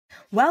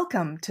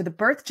Welcome to the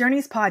Birth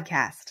Journeys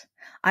podcast.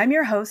 I'm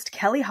your host,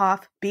 Kelly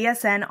Hoff,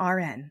 BSN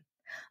RN.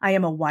 I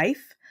am a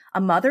wife, a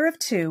mother of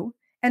two,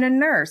 and a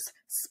nurse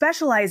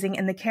specializing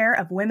in the care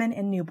of women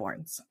and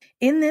newborns.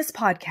 In this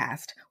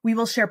podcast, we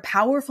will share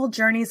powerful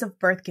journeys of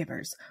birth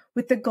givers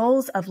with the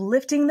goals of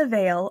lifting the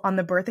veil on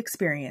the birth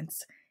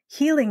experience,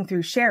 healing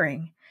through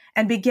sharing,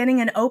 and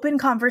beginning an open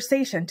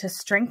conversation to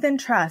strengthen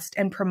trust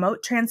and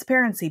promote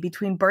transparency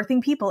between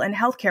birthing people and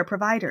healthcare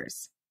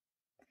providers.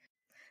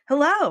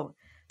 Hello.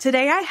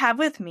 Today I have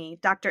with me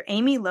Dr.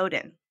 Amy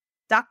Loden.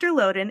 Dr.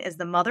 Loden is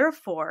the mother of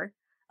four,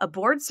 a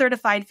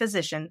board-certified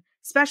physician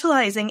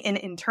specializing in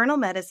internal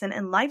medicine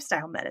and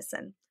lifestyle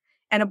medicine,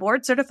 and a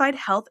board-certified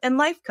health and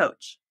life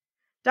coach.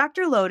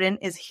 Dr. Loden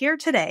is here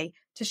today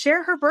to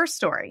share her birth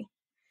story.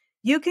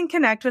 You can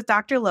connect with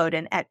Dr.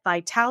 Loden at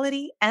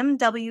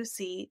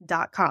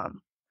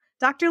vitalitymwc.com.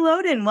 Dr.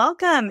 Loden,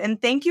 welcome,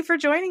 and thank you for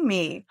joining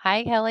me.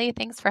 Hi, Kelly.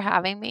 Thanks for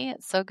having me.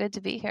 It's so good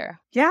to be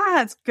here.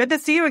 Yeah, it's good to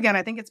see you again.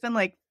 I think it's been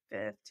like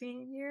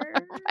 15 years.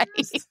 Right.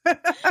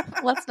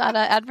 Let's not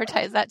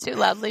advertise that too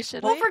loudly,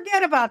 should we? We'll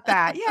forget about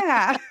that.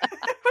 Yeah.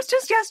 It was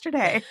just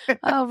yesterday.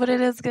 Oh, but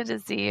it is good to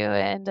see you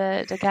and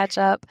to catch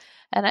up.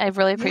 And I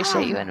really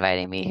appreciate you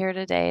inviting me here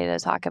today to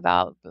talk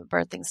about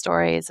birthing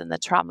stories and the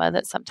trauma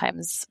that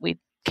sometimes we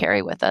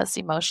carry with us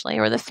emotionally,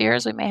 or the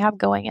fears we may have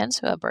going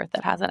into a birth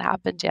that hasn't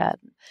happened yet.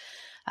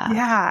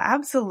 Yeah,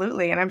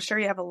 absolutely. And I'm sure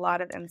you have a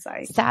lot of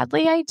insight.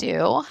 Sadly, I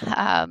do.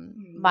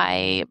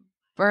 My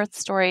birth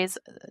stories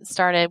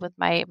started with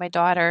my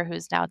daughter,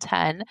 who's now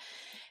 10,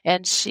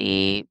 and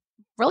the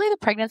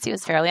pregnancy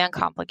was fairly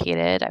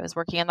uncomplicated. I was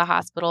working in the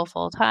hospital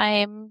full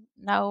time,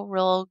 no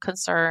real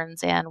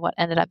concerns. And what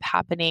ended up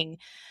happening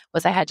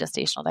was I had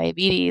gestational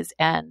diabetes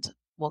and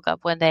woke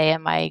up one day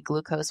and my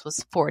glucose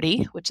was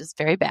 40, which is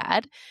very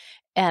bad.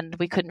 And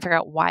we couldn't figure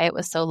out why it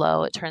was so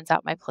low. It turns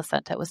out my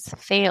placenta was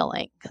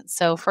failing.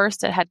 So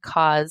first it had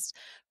caused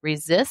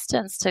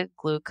resistance to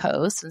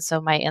glucose. And so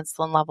my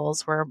insulin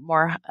levels were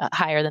more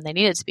higher than they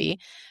needed to be.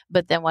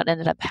 But then what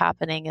ended up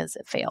happening is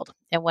it failed.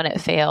 And when it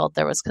failed,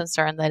 there was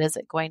concern that is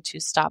it going to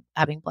stop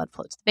having blood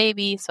flow to the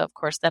baby? So of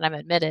course, then I'm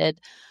admitted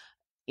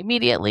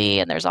immediately.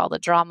 And there's all the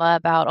drama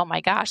about, oh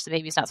my gosh, the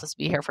baby's not supposed to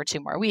be here for 2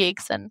 more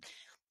weeks. And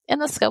in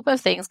the scope of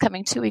things,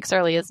 coming 2 weeks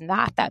early is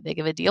not that big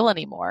of a deal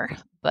anymore,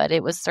 but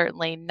it was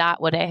certainly not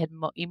what I had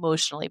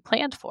emotionally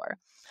planned for.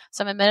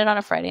 So I'm admitted on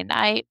a Friday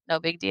night, no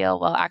big deal.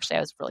 Well, actually,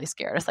 I was really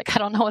scared. It's like, I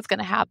don't know what's going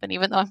to happen.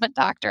 Even though I'm a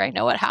doctor, I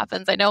know what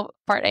happens. I know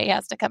part A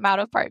has to come out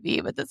of part B,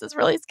 but this is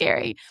really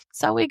scary.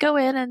 So we go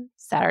in and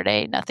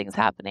Saturday, nothing's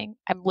happening.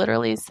 I'm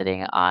literally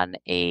sitting on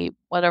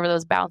whatever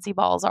those bouncy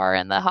balls are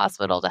in the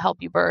hospital to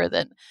help you birth.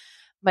 And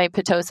my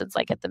Pitocin's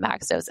like at the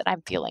max dose and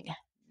I'm feeling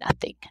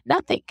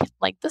nothing.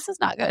 Like, this is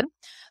not good.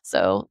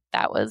 So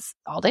that was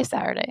all day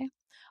Saturday,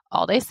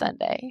 all day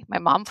Sunday. My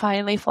mom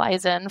finally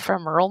flies in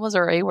from rural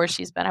Missouri where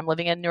she's been. I'm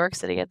living in New York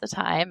City at the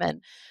time.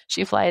 And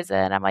she flies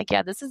in. I'm like,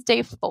 yeah, this is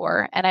day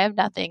 4 and I have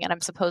nothing. And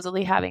I'm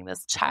supposedly having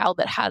this child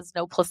that has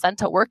no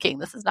placenta working.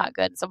 This is not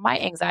good. So my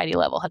anxiety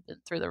level had been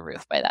through the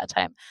roof by that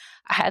time.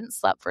 I hadn't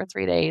slept for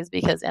 3 days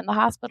because in the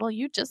hospital,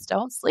 you just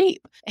don't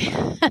sleep.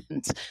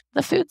 And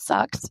the food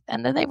sucked.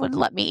 And then they wouldn't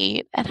let me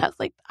eat. And I was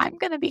like, I'm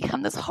going to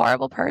become this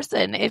horrible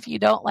person if you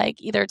don't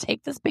either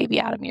take this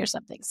baby out of me or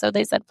something. So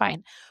they said,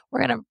 fine,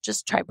 we're going to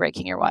just try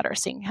breaking your water,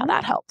 seeing how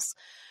that helps.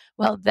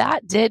 Well,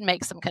 that did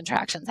make some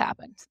contractions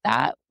happen.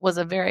 That was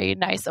a very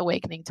nice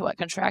awakening to what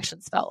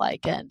contractions felt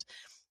like. And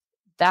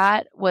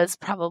that was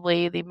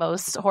probably the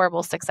most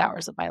horrible 6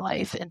 hours of my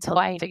life until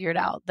I figured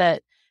out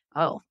that,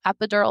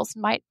 epidurals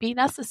might be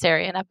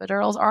necessary and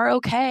epidurals are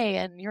okay.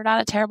 And you're not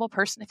a terrible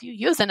person if you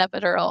use an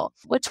epidural,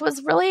 which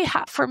was really,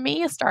 for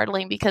me,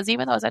 startling because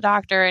even though I was a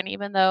doctor and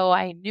even though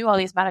I knew all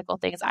these medical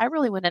things, I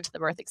really went into the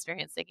birth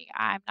experience thinking,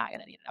 I'm not going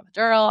to need an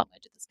epidural. I'm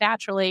going to do this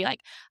naturally.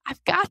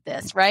 I've got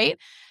this, right?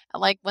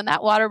 And when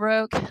that water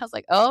broke, I was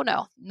like, oh,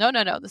 no,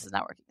 this is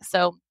not working.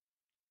 So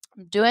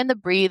I'm doing the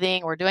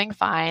breathing. We're doing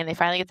fine. They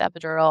finally get the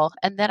epidural.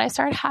 And then I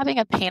started having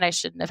a pain I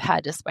shouldn't have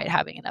had despite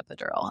having an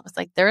epidural. I was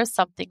like, there is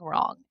something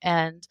wrong.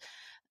 And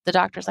the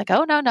doctor's like,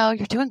 oh, no,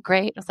 you're doing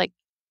great. I was like,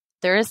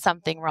 there is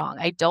something wrong.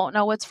 I don't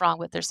know what's wrong,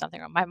 but there's something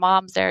wrong. My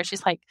mom's there.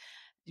 She's like,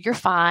 you're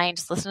fine.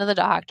 Just listen to the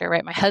doctor,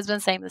 right? My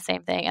husband's saying the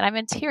same thing. And I'm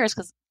in tears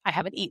because I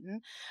haven't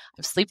eaten.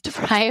 I'm sleep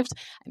deprived.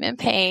 I'm in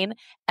pain.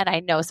 And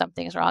I know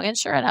something's wrong. And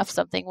sure enough,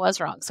 something was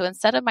wrong. So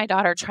instead of my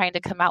daughter trying to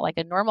come out like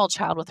a normal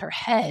child with her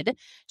head,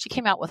 she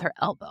came out with her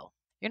elbow.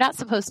 You're not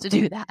supposed to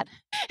do that.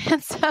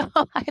 And so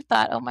I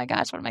thought, oh my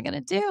gosh, what am I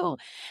going to do?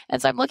 And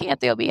so I'm looking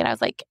at the OB and I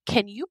was like,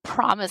 can you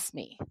promise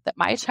me that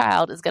my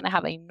child is going to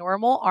have a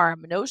normal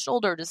arm, no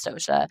shoulder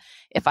dystocia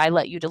if I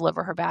let you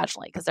deliver her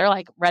vaginally? Because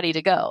they're ready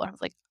to go. And I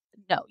was like,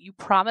 no, you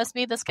promise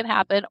me this can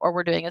happen or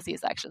we're doing a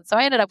C-section. So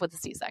I ended up with a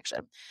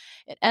C-section.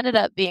 It ended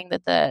up being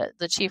that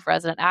the chief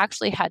resident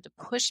actually had to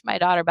push my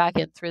daughter back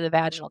in through the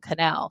vaginal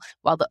canal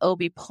while the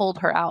OB pulled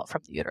her out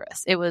from the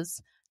uterus. It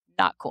was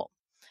not cool.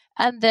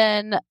 And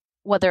then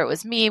whether it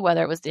was me,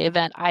 whether it was the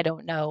event, I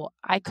don't know.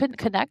 I couldn't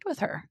connect with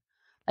her.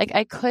 Like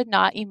I could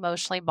not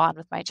emotionally bond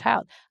with my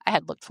child. I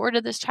had looked forward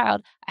to this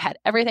child. I had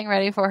everything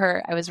ready for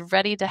her. I was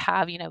ready to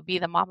have, be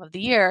the mom of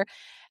the year.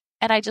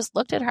 And I just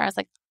looked at her. I was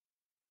like,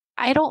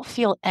 I don't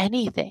feel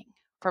anything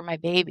for my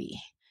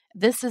baby.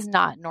 This is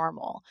not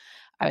normal.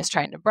 I was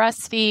trying to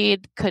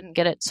breastfeed, couldn't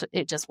get it.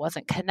 It just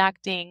wasn't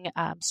connecting,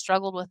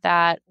 struggled with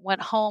that,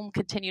 went home,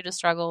 continued to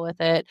struggle with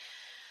it.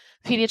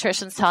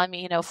 Pediatricians telling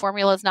me,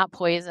 formula is not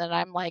poison.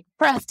 I'm like,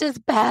 breast is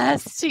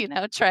best,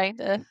 trying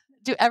to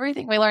do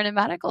everything we learned in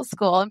medical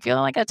school and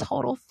feeling like a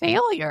total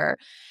failure.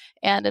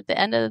 And at the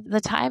end of the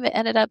time, it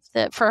ended up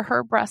that for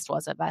her, breast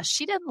wasn't best.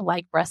 She didn't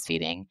like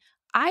breastfeeding.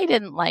 I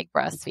didn't like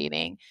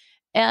breastfeeding.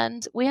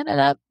 And we ended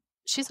up,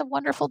 she's a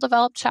wonderful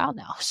developed child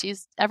now.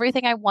 She's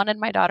everything I wanted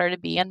my daughter to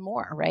be and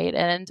more, right?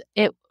 And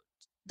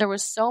there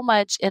was so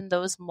much in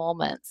those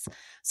moments,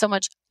 so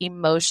much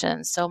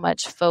emotion, so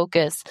much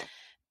focus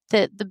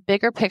that the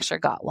bigger picture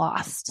got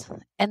lost.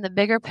 And the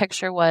bigger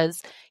picture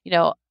was,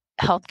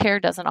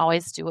 healthcare doesn't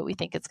always do what we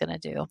think it's going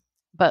to do,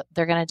 but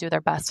they're going to do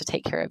their best to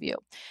take care of you.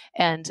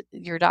 And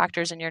your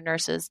doctors and your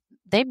nurses,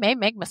 they may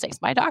make mistakes.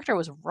 My doctor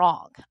was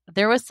wrong.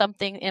 There was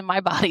something in my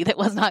body that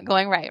was not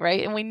going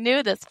right? And we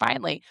knew this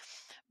finally.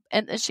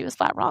 And she was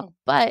flat wrong.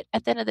 But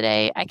at the end of the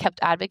day, I kept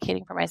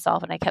advocating for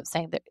myself and I kept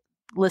saying that,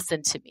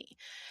 listen to me.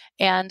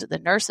 And the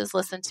nurses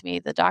listened to me.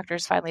 The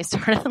doctors finally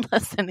started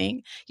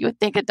listening. You would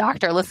think a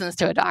doctor listens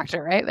to a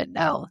doctor, right? But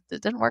no,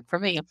 it didn't work for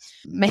me.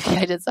 Maybe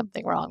I did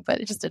something wrong, but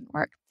it just didn't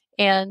work.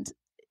 And,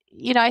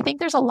 I think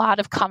there's a lot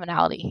of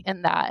commonality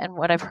in that and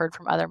what I've heard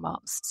from other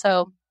moms.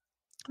 So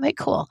I'm like,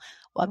 cool.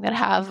 Well, I'm going to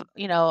have,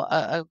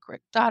 a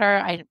great daughter.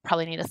 I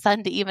probably need a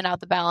son to even out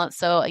the balance.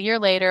 So a year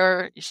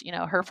later,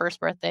 her first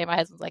birthday, my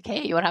husband's like,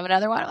 hey, you want to have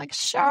another one? I'm like,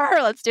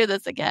 sure, let's do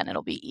this again.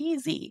 It'll be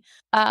easy.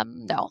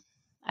 No.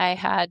 I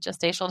had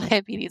gestational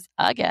diabetes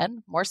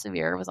again, more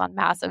severe, was on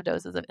massive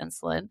doses of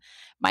insulin.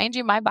 Mind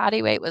you, my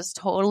body weight was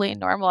totally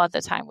normal at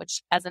the time,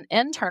 which as an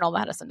internal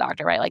medicine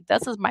doctor, right? Like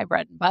this is my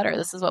bread and butter.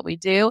 This is what we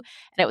do.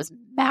 And it was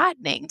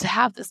maddening to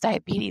have this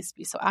diabetes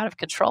be so out of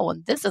control.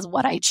 And this is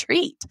what I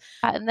treat.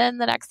 And then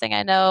the next thing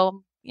I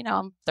know,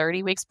 I'm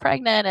 30 weeks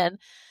pregnant and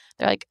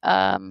they're like,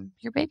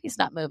 your baby's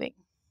not moving.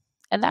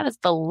 And that is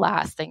the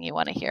last thing you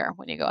want to hear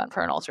when you go in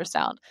for an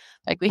ultrasound.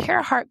 Like we hear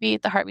a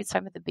heartbeat, the heartbeat's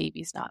fine, but the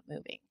baby's not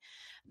moving.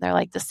 They're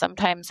like, this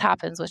sometimes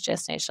happens with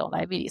gestational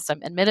diabetes. So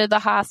I'm admitted to the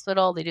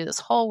hospital. They do this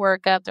whole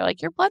workup. They're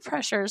like, your blood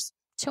pressure's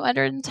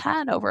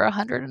 210 over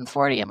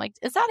 140. I'm like,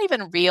 is that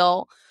even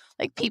real?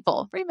 Like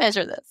people,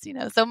 remeasure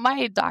this, So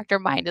my doctor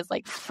mind is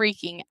like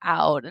freaking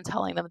out and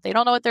telling them that they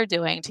don't know what they're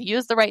doing to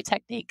use the right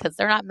technique because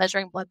they're not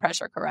measuring blood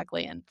pressure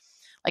correctly. And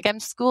like I'm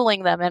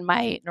schooling them in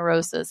my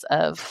neurosis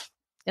of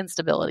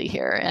instability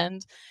here.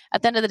 And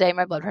at the end of the day,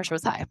 my blood pressure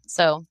was high.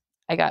 So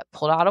I got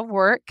pulled out of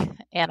work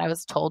and I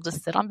was told to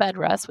sit on bed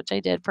rest, which I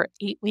did for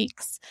 8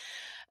 weeks.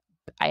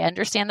 I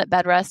understand that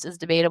bed rest is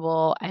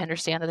debatable. I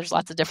understand that there's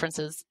lots of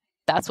differences.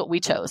 That's what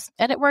we chose.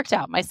 And it worked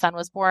out. My son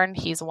was born.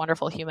 He's a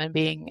wonderful human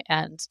being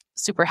and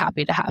super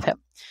happy to have him.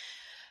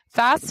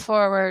 Fast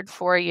forward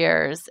 4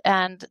 years.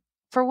 And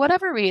for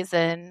whatever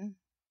reason,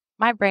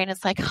 my brain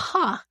is like,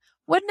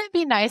 wouldn't it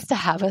be nice to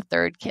have a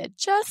third kid?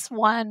 Just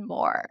one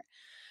more.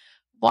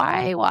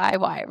 Why,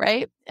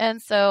 right?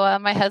 And so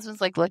my husband's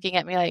like looking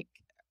at me like,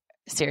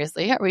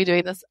 seriously, are we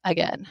doing this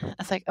again? I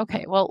was like,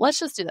 okay, well, let's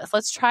just do this.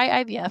 Let's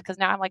try IVF because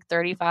now I'm like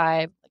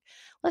 35.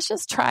 Let's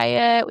just try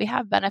it. We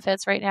have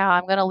benefits right now.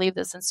 I'm going to leave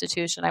this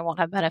institution. I won't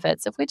have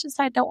benefits. If we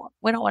decide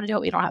we don't want to do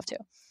it, we don't have to.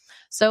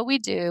 So we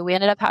do. We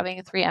ended up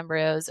having 3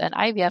 embryos and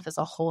IVF is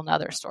a whole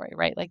nother story,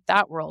 right? Like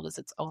that world is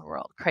its own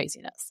world,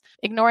 craziness.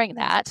 Ignoring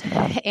that.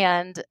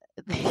 And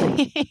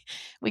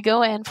we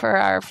go in for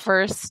our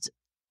first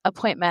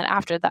appointment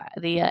after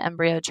the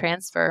embryo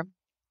transfer.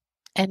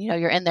 And,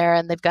 you're in there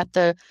and they've got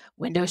the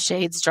window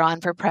shades drawn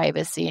for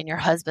privacy and your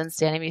husband's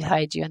standing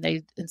behind you and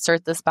they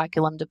insert the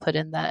speculum to put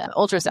in the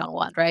ultrasound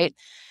wand, right?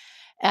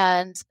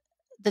 And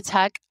the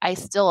tech, I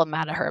still am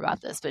mad at her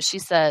about this, but she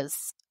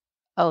says,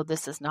 oh,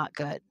 this is not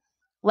good.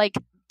 Like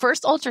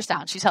first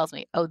ultrasound, she tells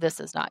me, oh, this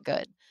is not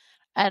good.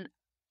 And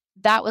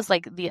that was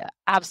like the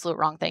absolute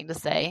wrong thing to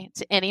say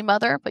to any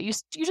mother, but you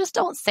just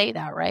don't say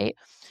that, right?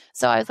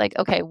 So I was like,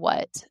 okay,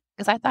 what?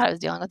 Because I thought I was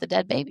dealing with a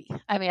dead baby.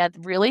 I mean, I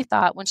really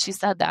thought when she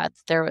said that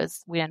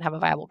we didn't have a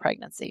viable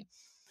pregnancy.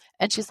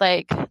 And she's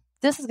like,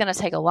 this is going to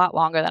take a lot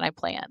longer than I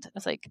planned. I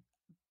was like,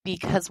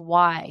 because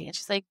why? And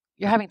she's like,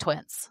 you're having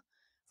twins.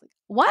 I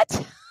was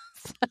like,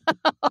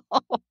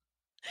 what?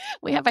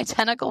 We have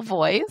identical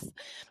boys.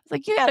 It's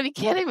like, you got to be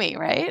kidding me,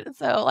 right?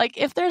 So like,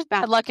 if there's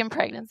bad luck in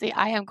pregnancy,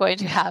 I am going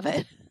to have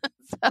it.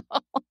 So,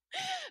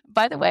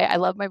 by the way, I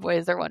love my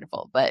boys. They're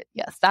wonderful. But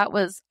yes, that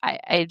was,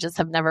 I just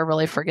have never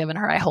really forgiven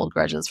her. I hold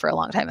grudges for a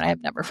long time and I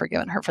have never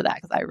forgiven her for that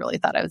because I really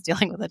thought I was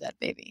dealing with a dead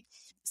baby.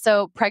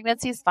 So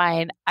pregnancy is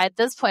fine. At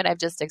this point, I've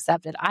just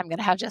accepted I'm going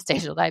to have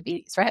gestational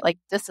diabetes, right? Like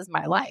this is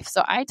my life.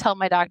 So I tell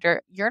my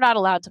doctor, you're not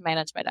allowed to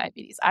manage my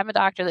diabetes. I'm a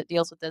doctor that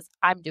deals with this.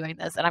 I'm doing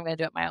this and I'm going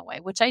to do it my own way,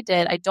 which I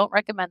did. I don't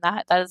recommend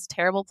that. That is a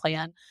terrible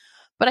plan,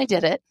 but I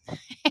did it.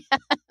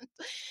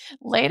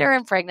 Later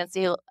in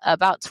pregnancy,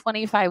 about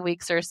 25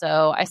 weeks or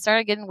so, I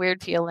started getting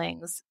weird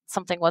feelings.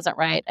 Something wasn't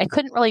right. I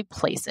couldn't really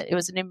place it. It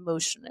was an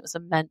emotion. It was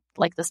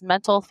like this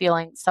mental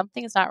feeling.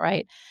 Something's not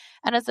right.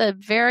 And as a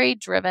very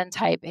driven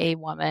type A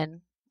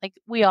woman, like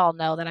we all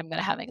know that I'm going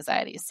to have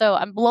anxiety. So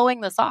I'm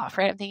blowing this off,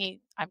 right? I'm thinking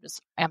I'm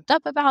just amped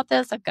up about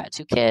this. I've got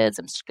 2 kids.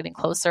 I'm just getting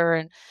closer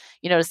and,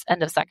 it's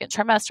end of second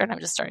trimester and I'm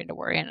just starting to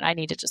worry and I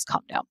need to just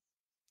calm down.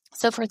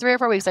 So for 3 or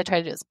 4 weeks, I tried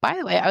to do this. By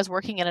the way, I was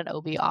working in an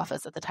OB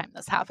office at the time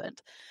this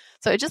happened.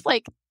 So it just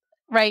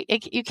right,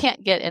 you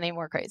can't get any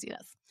more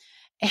craziness.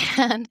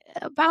 And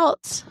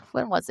about,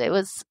 when was it? It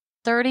was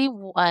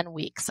 31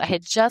 weeks. I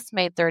had just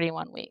made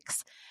 31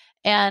 weeks.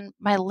 And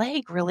my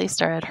leg really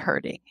started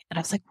hurting. And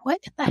I was like, what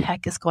in the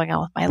heck is going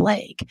on with my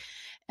leg?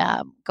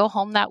 Go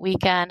home that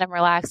weekend. I'm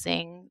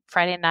relaxing.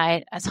 Friday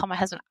night, I tell my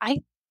husband,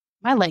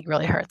 my leg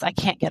really hurts. I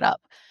can't get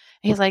up.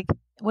 And he's like,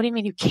 what do you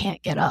mean you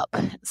can't get up?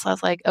 So I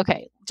was like,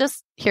 okay,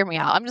 just hear me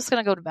out. I'm just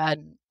going to go to bed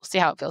and see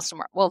how it feels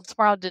tomorrow. Well,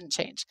 tomorrow didn't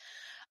change.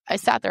 I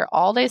sat there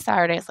all day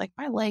Saturday. It's like,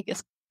 my leg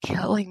is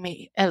killing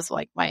me. It was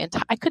like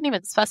I couldn't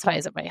even specify,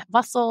 is it my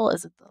muscle?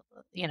 Is it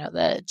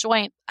the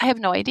joint? I have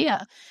no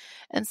idea.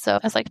 And so I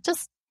was like,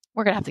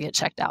 we're going to have to get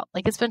checked out.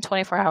 Like it's been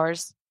 24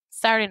 hours,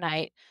 Saturday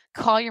night,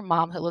 call your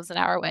mom who lives an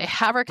hour away,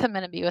 have her come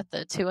in and be with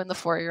the 2 and the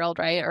 4-year-old,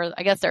 right? Or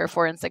I guess there were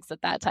 4 and 6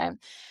 at that time,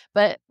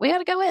 but we got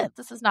to go in.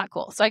 This is not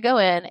cool. So I go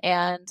in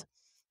and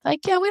like,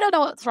 yeah, we don't know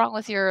what's wrong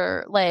with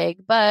your leg,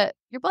 but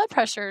your blood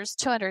pressure is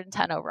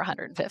 210 over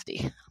 150.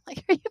 I'm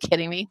like, are you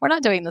kidding me? We're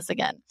not doing this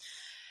again.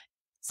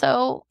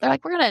 So they're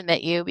like, we're going to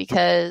admit you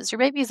because your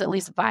baby is at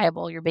least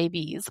viable, your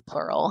babies,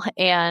 plural.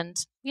 And,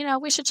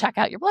 we should check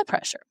out your blood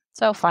pressure.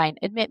 So fine,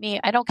 admit me.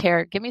 I don't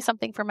care. Give me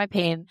something for my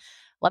pain.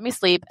 Let me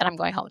sleep and I'm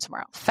going home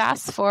tomorrow.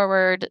 Fast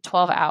forward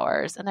 12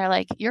 hours and they're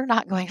like, you're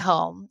not going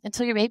home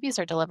until your babies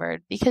are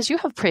delivered because you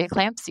have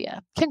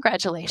preeclampsia.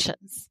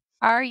 Congratulations.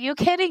 Are you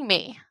kidding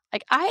me?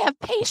 Like I have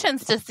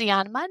patients to see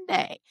on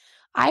Monday.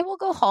 I will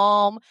go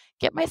home,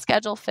 get my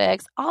schedule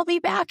fixed. I'll be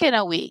back in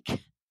a week.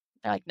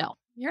 They're like, no,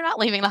 you're not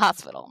leaving the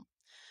hospital.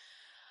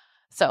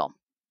 So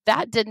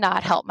that did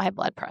not help my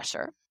blood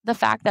pressure. The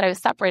fact that I was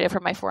separated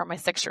from my 4 and my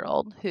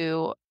 6-year-old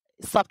who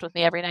slept with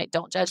me every night,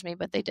 don't judge me,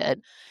 but they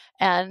did.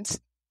 And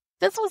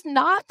this was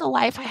not the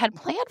life I had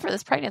planned for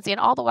this pregnancy. And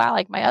all the while,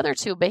 like my other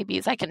 2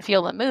 babies, I can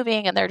feel them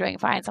moving and they're doing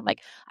fine. So I'm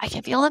like, I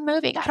can feel them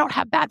moving. I don't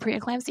have bad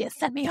preeclampsia.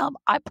 Send me home.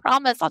 I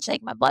promise I'll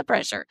check my blood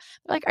pressure.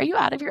 They're like, are you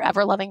out of your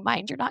ever-loving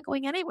mind? You're not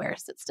going anywhere.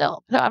 Sit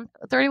still. So I'm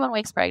 31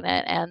 weeks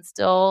pregnant and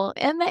still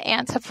in the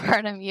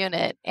antepartum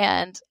unit.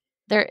 And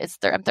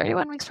I'm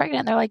 31 weeks pregnant.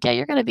 And they're like, yeah,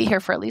 you're going to be here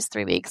for at least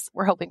 3 weeks.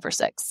 We're hoping for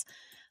 6.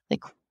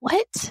 Like,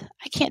 what?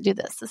 I can't do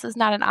this. This is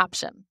not an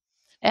option.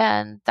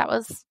 And that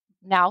was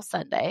now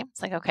Sunday.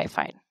 It's like, okay,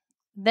 fine.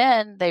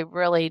 Then they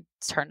really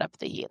turned up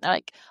the heat. They're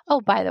like,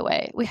 oh, by the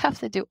way, we have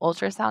to do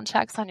ultrasound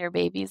checks on your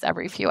babies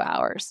every few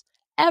hours,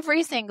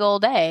 every single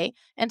day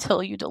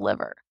until you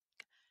deliver.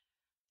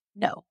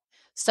 No.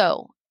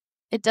 So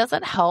it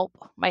doesn't help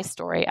my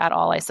story at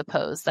all, I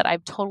suppose, that I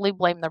totally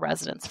blame the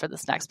residents for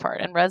this next part.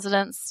 And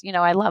residents,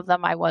 I love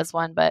them. I was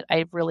one, but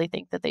I really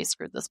think that they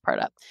screwed this part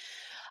up.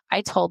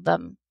 I told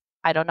them,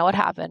 I don't know what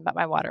happened, but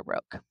my water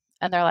broke.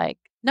 And they're like,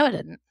 no, it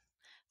didn't.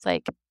 It's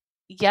like,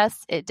 yes,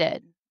 it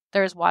did.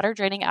 There's water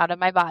draining out of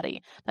my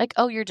body. Like,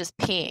 oh, you're just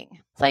peeing.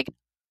 It's like,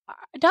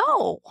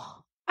 no,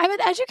 I'm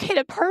an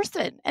educated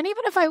person. And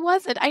even if I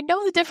wasn't, I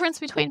know the difference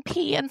between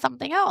pee and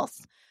something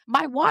else.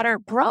 My water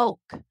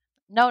broke.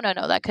 No,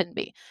 that couldn't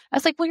be. I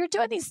was like, well, you're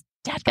doing these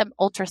dadgum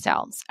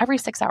ultrasounds every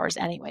 6 hours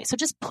anyway. So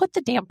just put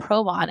the damn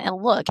probe on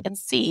and look and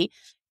see,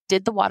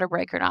 did the water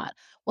break or not?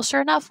 Well,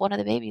 sure enough, one of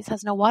the babies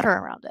has no water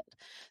around it.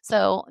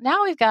 So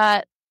now we've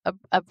got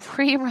a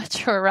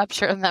premature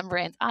rupture of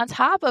membranes on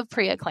top of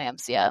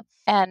preeclampsia.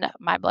 And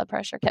my blood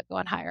pressure kept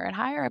going higher and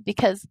higher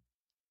because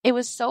it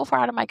was so far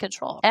out of my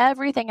control.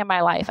 Everything in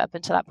my life up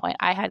until that point,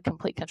 I had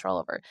complete control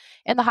over.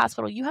 In the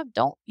hospital, you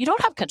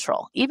don't have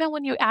control. Even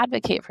when you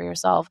advocate for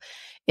yourself,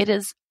 it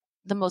is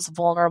the most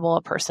vulnerable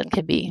a person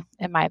can be,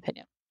 in my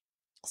opinion.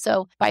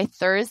 So by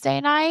Thursday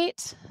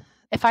night,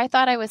 if I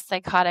thought I was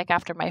psychotic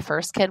after my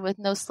first kid with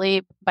no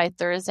sleep, by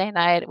Thursday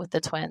night with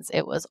the twins,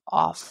 it was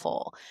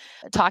awful.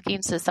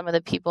 Talking to some of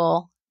the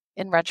people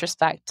in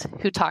retrospect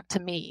who talked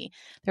to me,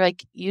 they're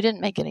like, you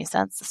didn't make any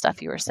sense, the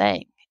stuff you were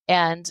saying.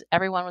 And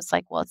everyone was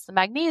like, well, it's the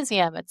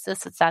magnesium, it's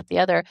this, it's that, the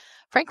other.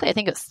 Frankly, I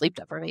think it was sleep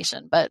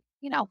deprivation, but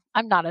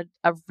I'm not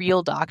a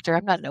real doctor.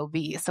 I'm not an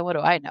OB. So what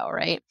do I know?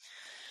 Right.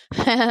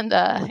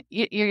 And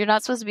you're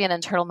not supposed to be an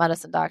internal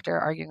medicine doctor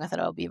arguing with an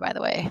OB, by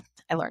the way.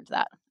 I learned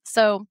that.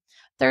 So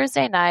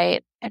Thursday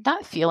night, I'm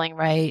not feeling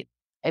right.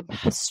 I'm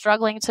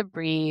struggling to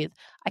breathe.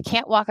 I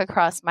can't walk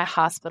across my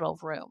hospital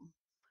room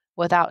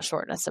without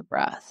shortness of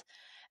breath.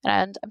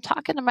 And I'm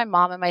talking to my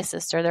mom and my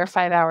sister. They're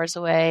 5 hours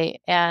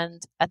away.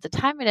 And at the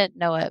time, I didn't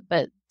know it,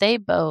 but they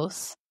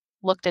both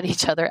looked at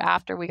each other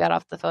after we got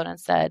off the phone and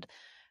said,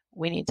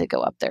 we need to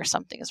go up there.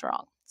 Something is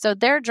wrong. So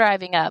they're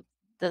driving up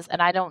this,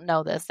 and I don't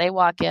know this. They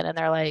walk in and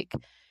they're like,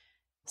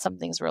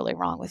 something's really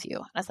wrong with you.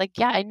 And I was like,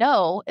 yeah, I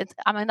know.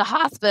 I'm in the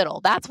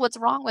hospital. That's what's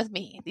wrong with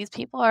me. These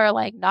people are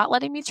like not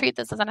letting me treat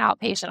this as an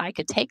outpatient. I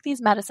could take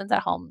these medicines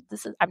at home.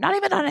 I'm not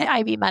even on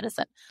an IV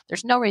medicine.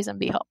 There's no reason to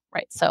be home.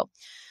 Right. So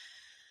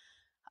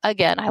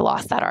again, I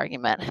lost that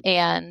argument,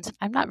 and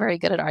I'm not very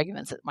good at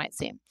arguments, it might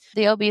seem.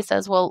 The OB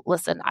says, well,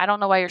 listen, I don't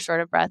know why you're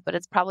short of breath, but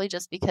it's probably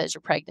just because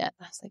you're pregnant.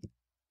 I was like,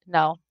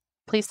 no,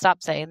 please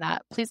stop saying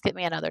that. Please get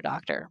me another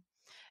doctor.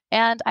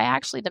 And I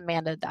actually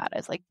demanded that. I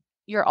was like,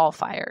 you're all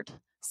fired.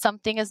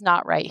 Something is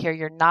not right here.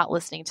 You're not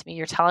listening to me.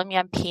 You're telling me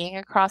I'm peeing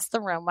across the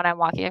room when I'm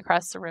walking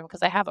across the room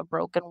because I have a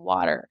broken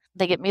water.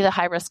 They get me the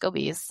high-risk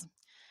OBs.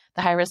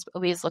 The high-risk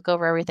OBs look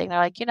over everything. They're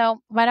like,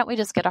 why don't we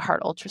just get a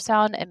heart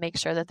ultrasound and make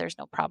sure that there's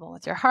no problem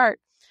with your heart?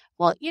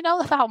 Well, you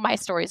know how my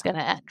story is going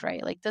to end,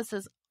 right? Like, this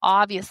is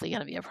obviously going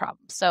to be a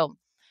problem. So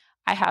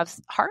I have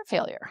heart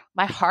failure.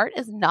 My heart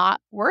is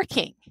not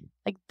working.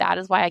 Like, that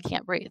is why I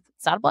can't breathe.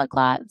 It's not a blood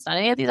clot. It's not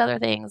any of these other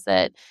things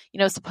that,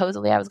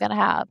 supposedly I was going to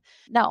have.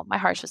 No, my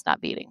heart's just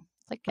not beating.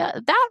 Like,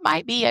 that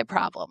might be a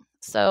problem.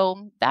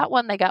 So that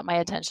one they got my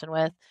attention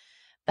with.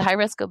 The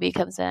high-risk OB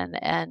comes in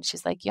and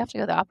she's like, you have to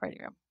go to the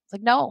operating room. It's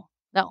like,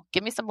 no,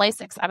 give me some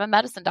Lasix. I'm a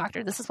medicine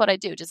doctor. This is what I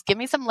do. Just give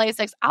me some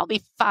Lasix. I'll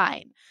be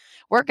fine.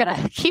 We're going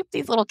to keep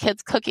these little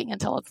kids cooking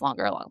until it's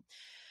longer along.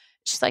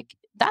 She's like,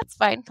 that's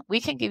fine. We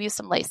can give you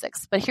some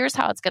Lasix, but here's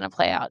how it's going to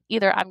play out.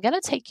 Either I'm going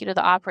to take you to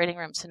the operating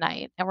room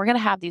tonight and we're going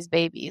to have these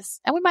babies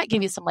and we might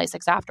give you some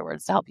Lasix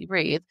afterwards to help you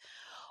breathe,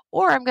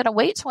 or I'm going to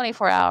wait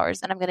 24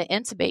 hours and I'm going to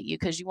intubate you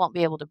because you won't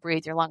be able to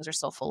breathe. Your lungs are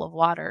so full of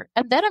water.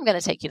 And then I'm going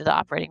to take you to the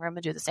operating room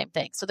and do the same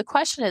thing. So the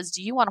question is,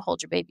 do you want to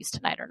hold your babies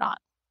tonight or not?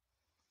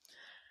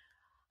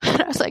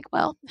 And I was like,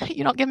 well,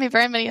 you don't give me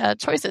very many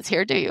choices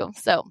here, do you?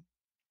 So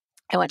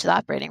I went to the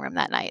operating room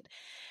that night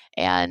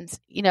and,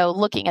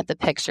 looking at the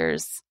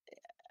pictures,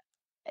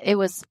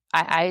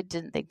 I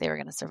didn't think they were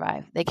going to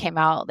survive. They came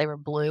out, they were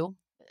blue.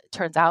 It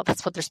turns out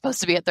that's what they're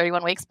supposed to be at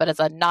 31 weeks, but as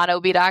a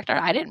non-OB doctor,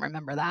 I didn't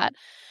remember that.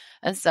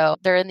 And so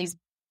they're in these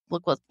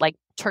look like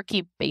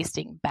turkey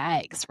basting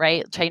bags,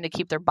 right? Trying to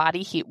keep their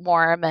body heat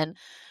warm. And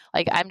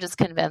like, I'm just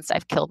convinced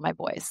I've killed my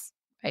boys,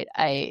 right?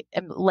 I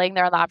am laying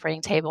there on the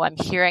operating table. I'm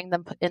hearing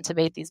them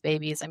intubate these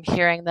babies. I'm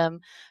hearing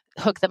them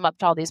hook them up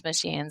to all these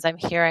machines. I'm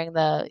hearing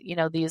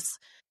these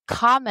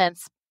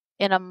comments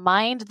in a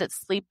mind that's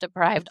sleep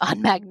deprived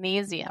on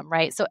magnesium,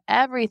 right? So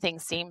everything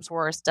seems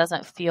worse,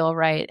 doesn't feel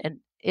right, and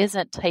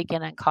isn't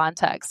taken in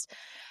context.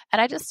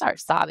 And I just start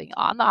sobbing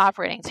on the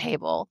operating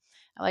table.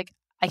 I'm like,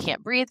 I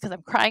can't breathe because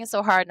I'm crying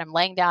so hard and I'm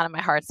laying down and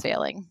my heart's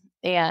failing.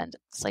 And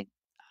it's like,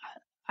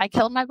 I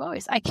killed my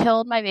boys. I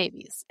killed my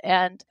babies.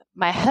 And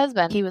my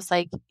husband, he was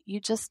like, you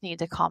just need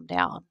to calm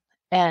down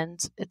and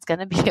it's going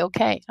to be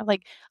okay. I'm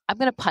like, I'm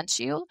going to punch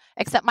you,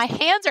 except my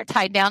hands are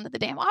tied down to the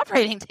damn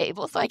operating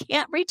table, so I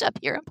can't reach up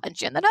here and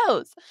punch you in the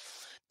nose.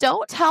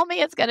 Don't tell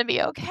me it's going to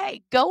be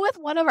okay. Go with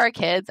one of our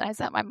kids. And I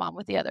sent my mom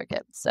with the other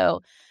kids.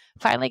 So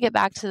finally get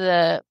back to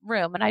the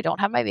room and I don't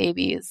have my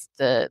babies.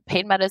 The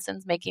pain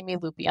medicine's making me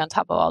loopy on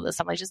top of all this.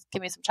 I'm like, just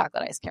give me some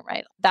chocolate ice cream,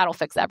 right? That'll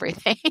fix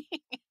everything.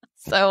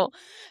 So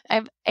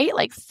I ate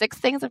like 6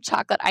 things of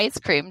chocolate ice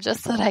cream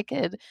just so that I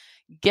could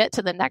get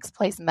to the next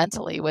place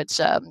mentally, which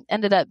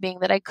ended up being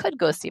that I could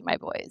go see my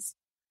boys.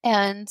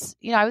 And,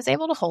 I was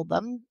able to hold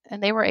them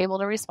and they were able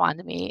to respond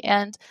to me.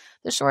 And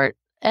the short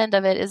end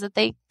of it is that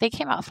they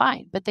came out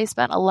fine, but they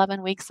spent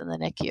 11 weeks in the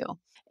NICU.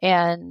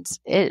 And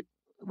it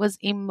was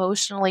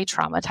emotionally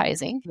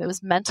traumatizing. It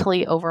was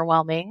mentally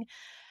overwhelming.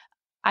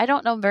 I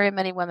don't know very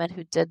many women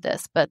who did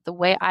this, but the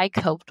way I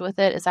coped with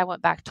it is I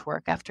went back to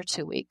work after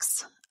 2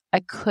 weeks. I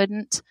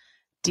couldn't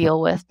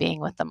deal with being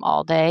with them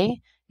all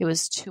day. It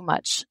was too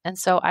much. And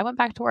so I went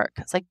back to work.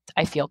 It's like,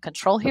 I feel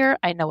control here.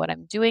 I know what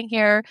I'm doing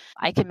here.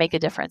 I can make a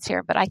difference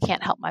here, but I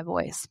can't help my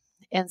boys.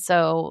 And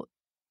so,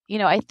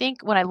 I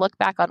think when I look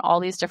back on all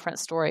these different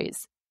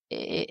stories,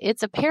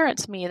 it's apparent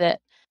to me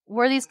that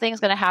were these things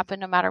going to happen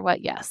no matter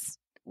what? Yes.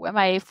 Am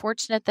I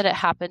fortunate that it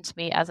happened to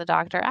me as a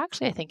doctor?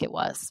 Actually, I think it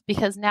was,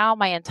 because now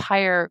my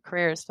entire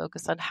career is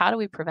focused on how do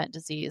we prevent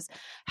disease?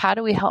 How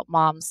do we help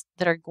moms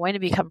that are going to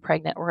become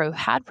pregnant or who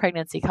had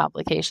pregnancy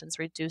complications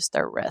reduce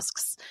their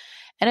risks?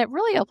 And it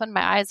really opened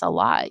my eyes a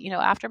lot.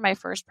 After my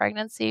first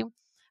pregnancy,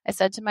 I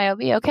said to my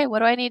OB, okay, what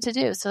do I need to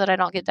do so that I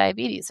don't get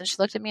diabetes? And she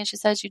looked at me and she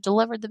says, you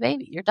delivered the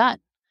baby, you're done.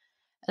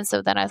 And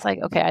so then I was like,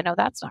 okay, I know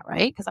that's not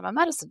right because I'm a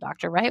medicine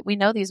doctor, right? We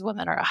know these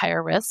women are at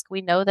higher risk.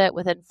 We know that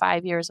within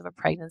 5 years of a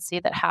pregnancy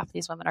that half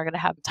these women are going to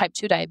have type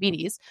 2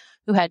 diabetes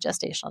who had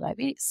gestational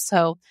diabetes.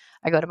 So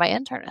I go to my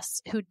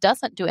internist who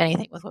doesn't do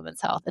anything with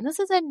women's health. And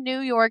this is in New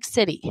York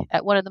City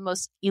at one of the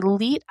most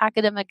elite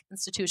academic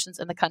institutions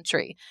in the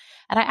country.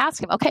 And I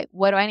ask him, okay,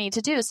 what do I need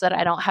to do so that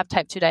I don't have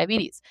type 2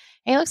 diabetes?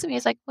 And he looks at me,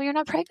 he's like, well, you're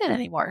not pregnant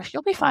anymore.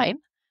 You'll be fine.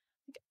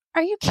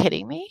 Are you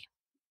kidding me?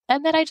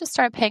 And then I just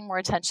started paying more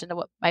attention to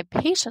what my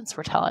patients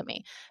were telling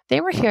me.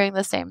 They were hearing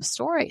the same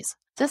stories.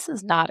 This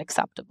is not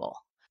acceptable.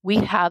 We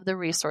have the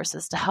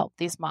resources to help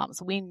these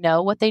moms. We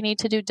know what they need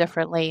to do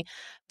differently.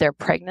 Their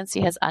pregnancy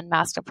has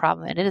unmasked a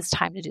problem, and it is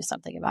time to do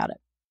something about it.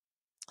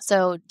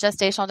 So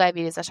gestational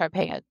diabetes, I started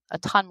paying a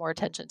ton more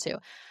attention to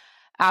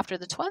after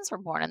the twins were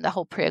born and the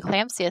whole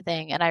preeclampsia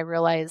thing. And I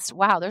realized,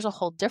 wow, there's a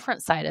whole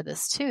different side of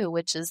this too,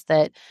 which is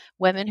that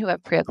women who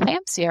have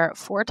preeclampsia are at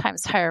 4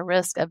 times higher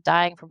risk of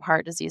dying from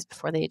heart disease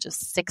before the age of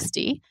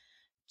 60,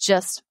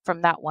 just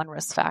from that one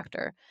risk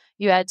factor.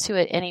 You add to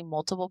it any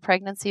multiple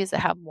pregnancies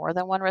that have more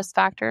than one risk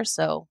factor.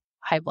 So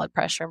high blood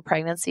pressure in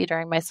pregnancy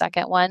during my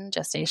second one,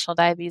 gestational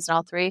diabetes in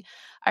all 3.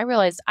 I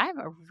realized I'm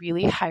a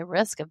really high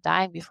risk of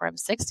dying before I'm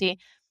 60.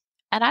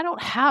 And I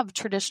don't have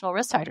traditional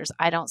risk factors.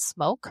 I don't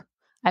smoke.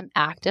 I'm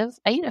active.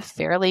 I eat a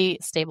fairly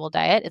stable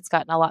diet. It's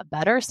gotten a lot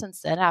better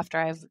since then after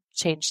I've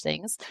changed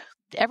things.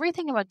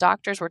 Everything what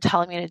doctors were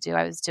telling me to do,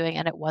 I was doing,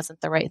 and it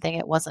wasn't the right thing.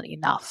 It wasn't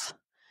enough.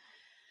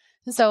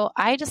 And so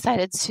I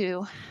decided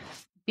to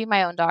be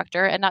my own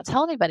doctor and not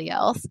tell anybody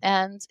else.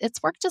 And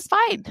it's worked just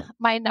fine.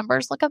 My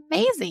numbers look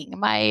amazing.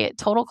 My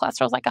total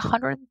cholesterol is like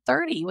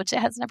 130, which it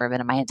has never been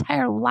in my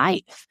entire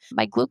life.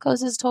 My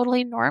glucose is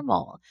totally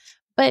normal.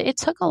 But it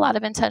took a lot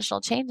of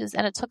intentional changes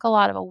and it took a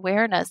lot of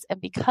awareness. And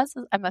because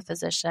I'm a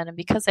physician and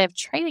because I have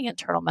training in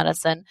internal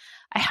medicine,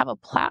 I have a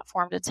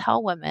platform to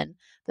tell women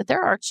that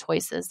there are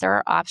choices, there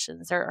are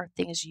options, there are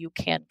things you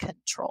can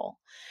control.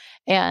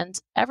 And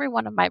every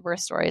one of my birth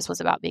stories was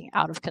about being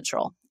out of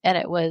control. And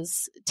it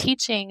was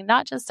teaching,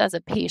 not just as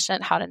a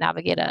patient, how to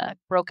navigate a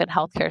broken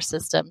healthcare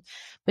system,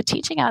 but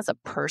teaching as a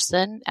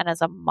person and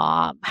as a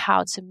mom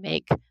how to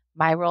make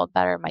my world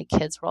better, my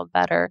kids' world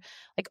better.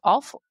 Like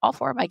all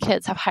 4 of my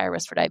kids have higher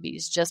risk for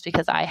diabetes just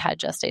because I had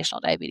gestational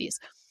diabetes.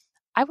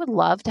 I would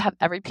love to have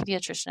every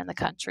pediatrician in the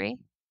country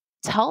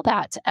tell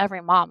that to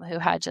every mom who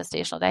had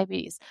gestational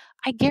diabetes.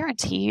 I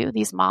guarantee you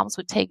these moms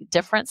would take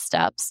different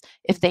steps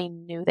if they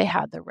knew they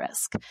had the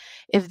risk.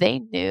 If they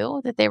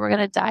knew that they were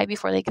going to die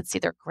before they could see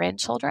their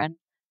grandchildren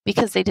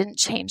because they didn't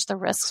change the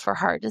risks for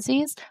heart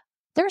disease,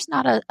 there's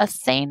not a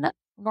sane,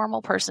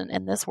 normal person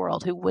in this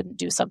world who wouldn't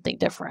do something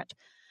different.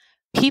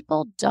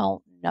 People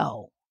don't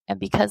know. And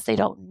because they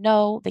don't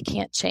know, they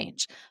can't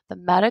change. The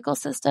medical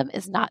system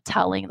is not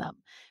telling them.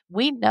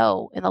 We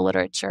know in the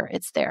literature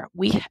it's there.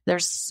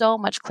 There's so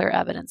much clear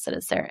evidence that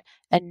it's there,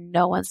 and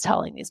no one's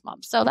telling these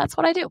moms. So that's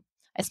what I do.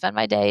 I spend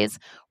my days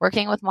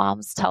working with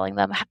moms, telling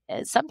them,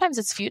 sometimes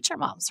it's future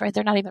moms, right?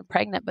 They're not even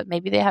pregnant, but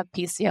maybe they have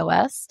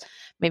PCOS.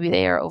 Maybe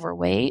they are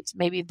overweight.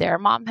 Maybe their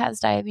mom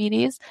has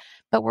diabetes.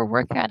 But we're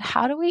working on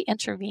how do we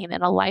intervene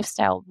in a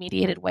lifestyle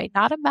mediated way,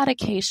 not a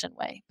medication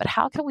way, but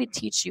how can we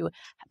teach you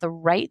the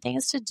right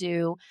things to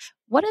do?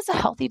 What does a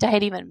healthy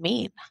diet even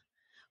mean?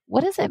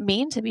 What does it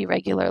mean to be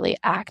regularly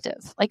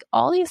active? Like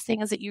all these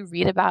things that you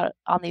read about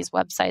on these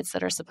websites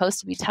that are supposed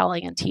to be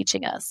telling and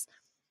teaching us,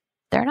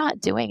 they're not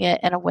doing it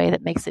in a way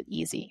that makes it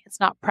easy. It's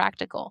not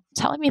practical.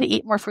 Telling me to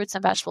eat more fruits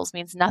and vegetables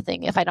means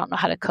nothing if I don't know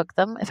how to cook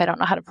them, if I don't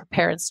know how to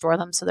prepare and store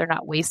them so they're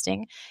not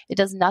wasting. It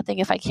does nothing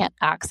if I can't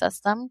access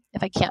them,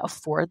 if I can't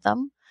afford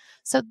them.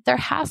 So there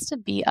has to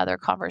be other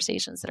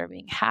conversations that are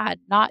being had,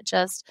 not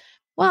just,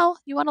 well,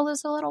 you want to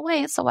lose a little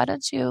weight, so why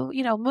don't you,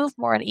 move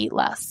more and eat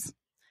less?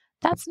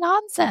 That's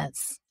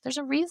nonsense. There's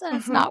a reason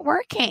it's not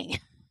working,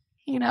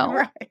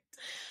 Right.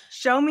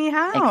 Show me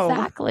how.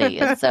 Exactly.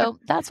 And so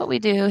that's what we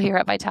do here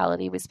at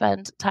Vitality. We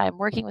spend time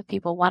working with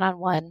people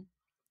one-on-one,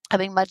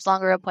 having much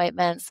longer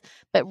appointments,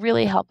 but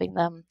really helping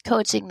them,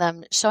 coaching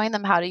them, showing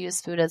them how to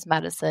use food as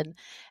medicine.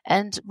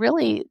 And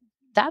really,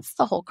 that's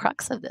the whole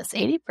crux of this.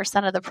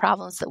 80% of the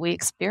problems that we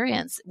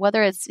experience,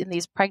 whether it's in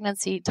these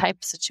pregnancy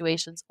type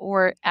situations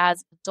or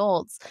as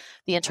adults,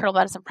 the internal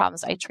medicine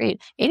problems I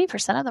treat,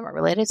 80% of them are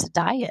related to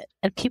diet,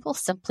 and people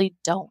simply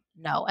don't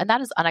know. And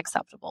that is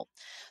unacceptable.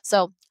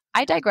 So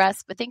I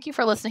digress, but thank you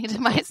for listening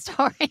to my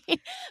story.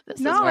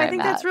 I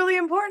think that's really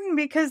important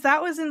because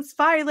that was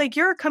inspired. Like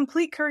your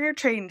complete career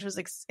change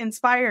was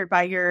inspired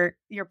by your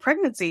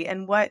pregnancy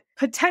and what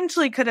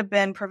potentially could have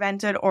been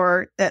prevented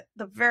or at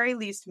the very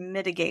least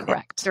mitigated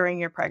during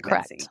your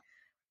pregnancy. Correct.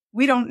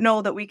 We don't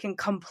know that we can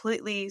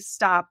completely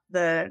stop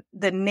the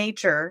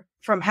nature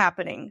from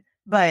happening,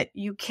 but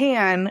you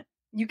can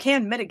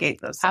mitigate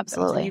those symptoms.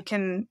 Absolutely.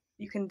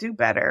 You can do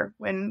better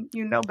when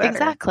you know better.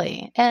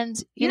 Exactly. And,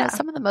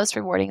 some of the most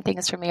rewarding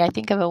things for me, I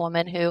think of a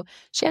woman who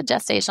she had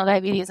gestational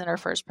diabetes in her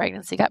first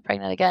pregnancy, got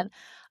pregnant again.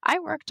 I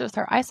worked with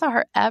her. I saw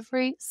her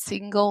every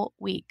single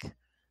week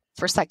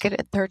for second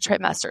and third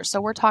trimester. So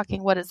we're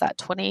talking, what is that,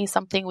 20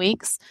 something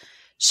weeks?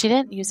 She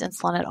didn't use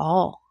insulin at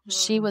all.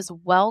 She was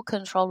well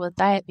controlled with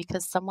diet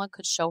because someone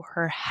could show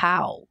her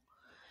how.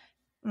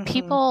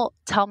 People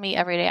tell me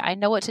every day, I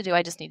know what to do.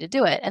 I just need to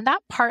do it. And that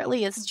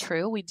partly is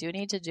true. We do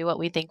need to do what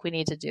we think we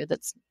need to do.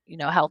 That's,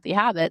 healthy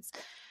habits,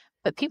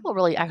 but people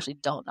really actually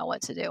don't know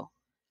what to do.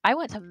 I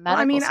went to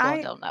medical school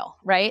and don't know,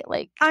 right?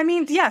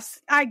 Yes,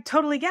 I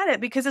totally get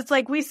it because it's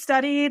like we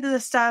studied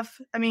the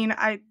stuff.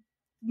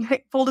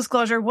 Full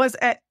disclosure, was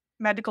at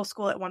medical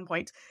school at one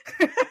point.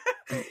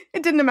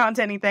 It didn't amount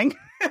to anything.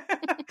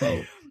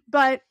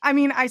 But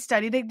I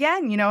studied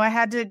again. I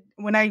had to,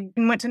 when I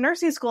went to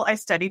nursing school, I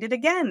studied it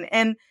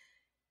again.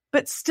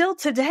 But still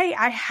today,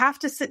 I have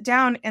to sit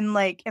down and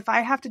if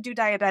I have to do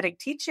diabetic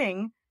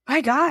teaching,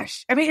 My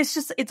gosh. I mean,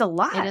 it's a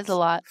lot. It is a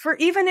lot. For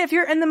even if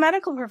you're in the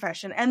medical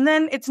profession. And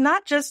then it's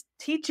not just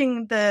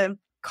teaching the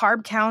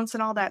carb counts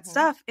and all that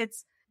stuff.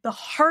 It's the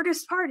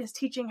hardest part is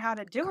teaching how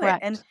to do it.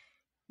 And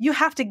you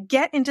have to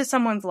get into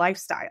someone's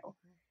lifestyle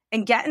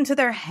and get into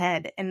their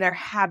head and their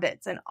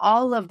habits and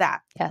all of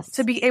that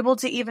to be able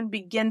to even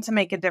begin to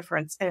make a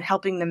difference in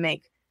helping them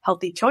make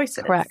healthy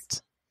choices.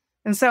 Correct.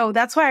 And so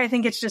that's why I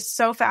think it's just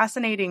so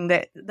fascinating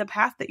that the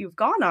path that you've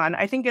gone on.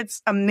 I think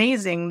it's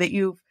amazing that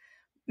you've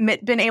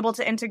been able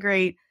to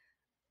integrate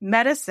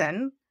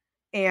medicine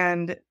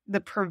and the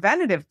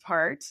preventative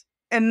part,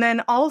 and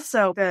then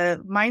also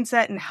the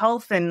mindset and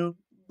health and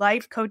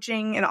life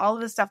coaching and all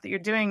of the stuff that you're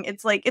doing.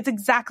 It's like, it's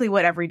exactly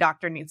what every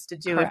doctor needs to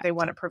do if they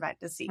want to prevent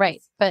disease.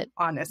 Right. But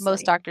honestly,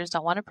 most doctors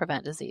don't want to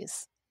prevent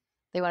disease.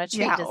 They want to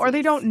treat disease. Or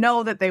they don't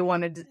know that they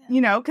want to,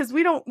 because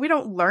we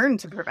don't learn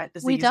to prevent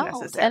disease. We don't.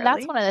 Necessarily. And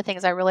that's one of the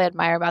things I really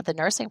admire about the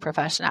nursing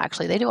profession,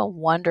 actually. They do a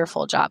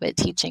wonderful job at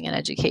teaching and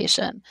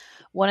education.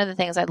 One of the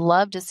things I'd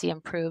love to see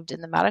improved in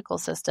the medical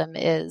system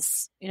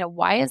is,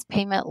 why is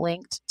payment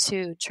linked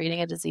to treating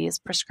a disease,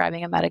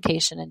 prescribing a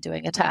medication, and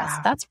doing a test?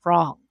 Yeah. That's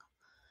wrong.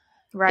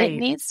 Right. It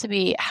needs to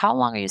be, how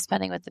long are you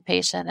spending with the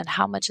patient and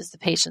how much is the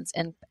patient's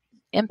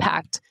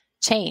impact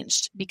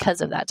changed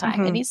because of that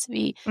time. It needs to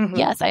be,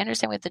 yes, I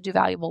understand we have to do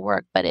valuable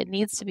work, but it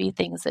needs to be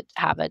things that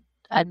have a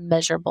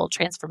measurable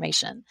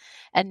transformation.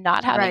 And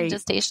not having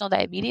gestational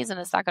diabetes in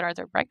a second or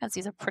third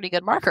pregnancy is a pretty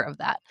good marker of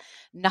that.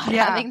 Not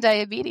having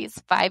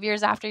diabetes 5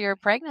 years after your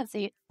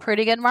pregnancy,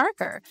 pretty good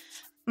marker.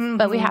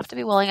 But we have to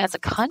be willing as a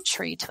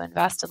country to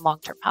invest in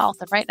long-term health.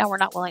 And right now we're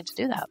not willing to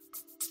do that.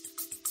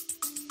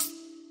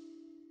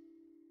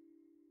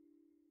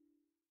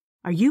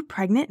 Are you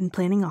pregnant and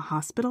planning a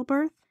hospital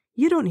birth?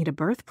 You don't need a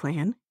birth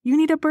plan. You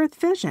need a birth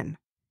vision.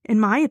 In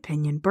my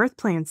opinion, birth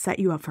plans set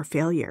you up for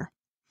failure.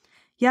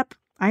 Yep,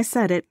 I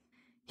said it.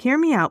 Hear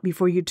me out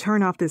before you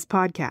turn off this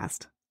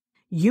podcast.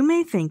 You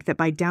may think that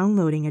by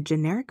downloading a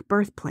generic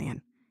birth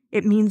plan,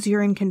 it means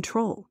you're in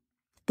control.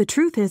 The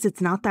truth is,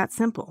 it's not that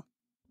simple.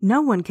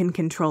 No one can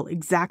control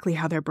exactly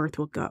how their birth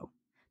will go.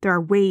 There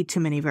are way too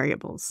many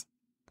variables.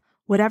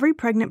 What every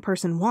pregnant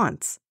person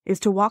wants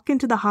is to walk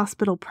into the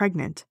hospital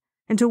pregnant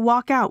and to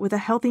walk out with a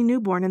healthy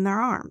newborn in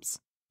their arms.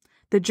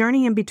 The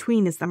journey in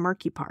between is the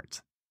murky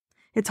part.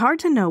 It's hard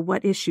to know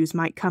what issues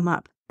might come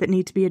up that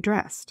need to be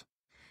addressed.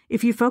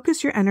 If you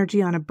focus your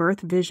energy on a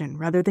birth vision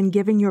rather than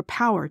giving your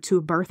power to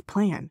a birth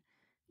plan,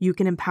 you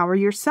can empower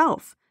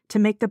yourself to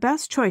make the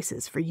best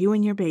choices for you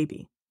and your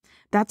baby.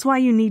 That's why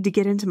you need to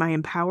get into my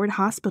Empowered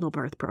Hospital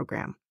Birth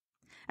program.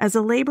 As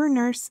a labor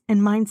nurse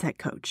and mindset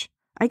coach,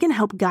 I can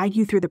help guide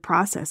you through the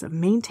process of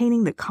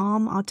maintaining the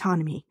calm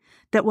autonomy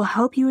that will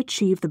help you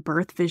achieve the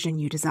birth vision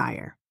you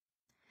desire.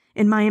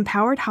 In my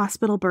Empowered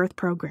Hospital Birth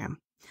program,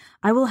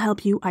 I will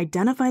help you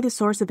identify the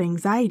source of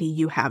anxiety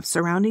you have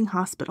surrounding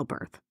hospital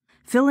birth,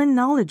 fill in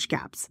knowledge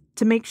gaps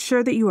to make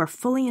sure that you are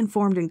fully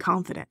informed and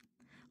confident,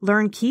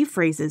 learn key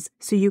phrases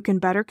so you can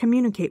better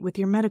communicate with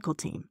your medical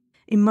team,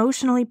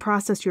 emotionally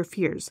process your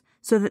fears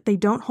so that they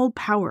don't hold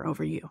power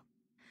over you.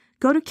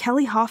 Go to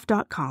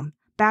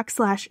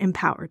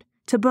kellyhoff.com/empowered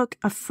to book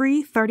a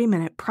free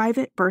 30-minute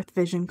private birth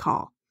vision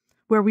call,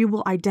 where we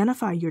will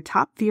identify your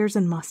top fears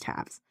and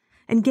must-haves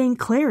and gain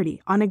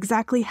clarity on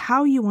exactly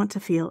how you want to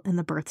feel in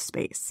the birth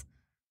space.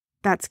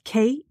 That's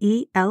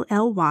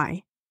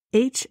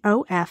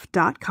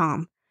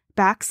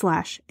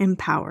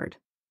KELLYHOF.com/empowered.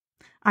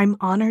 I'm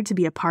honored to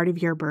be a part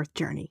of your birth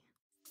journey.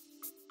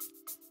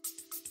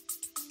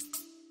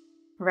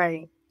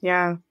 Right.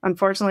 Yeah.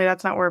 Unfortunately,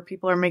 that's not where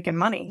people are making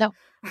money. No,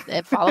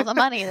 follow the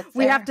money.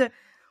 We have to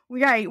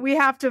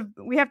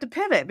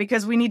pivot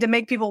because we need to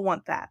make people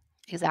want that.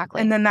 Exactly.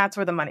 And then that's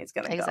where the money's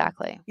going to go.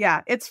 Exactly.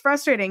 Yeah. It's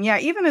frustrating. Yeah.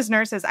 Even as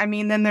nurses, I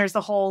mean, then there's the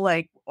whole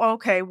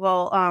okay,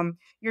 well,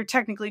 you're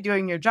technically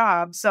doing your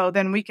job. So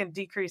then we can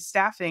decrease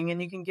staffing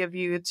and you can give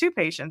you 2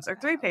 patients or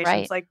 3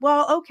 patients. Right.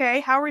 Well,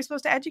 okay, how are we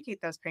supposed to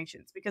educate those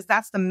patients? Because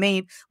that's the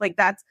main, we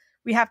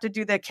have to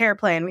do the care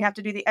plan. We have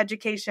to do the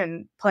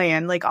education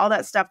plan, all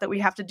that stuff that we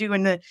have to do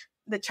in the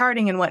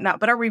charting and whatnot.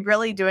 But are we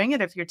really doing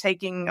it if you're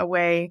taking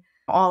away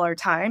all our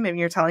time and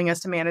you're telling us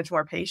to manage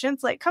more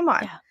patients? Come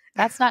on. Yeah.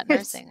 That's not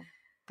nursing.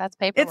 That's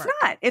paperwork.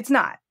 It's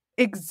not.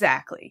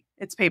 Exactly.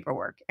 It's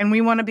paperwork. And we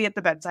want to be at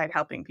the bedside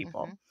helping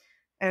people.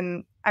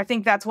 And I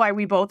think that's why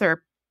we both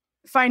are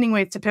finding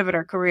ways to pivot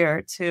our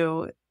career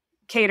to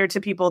cater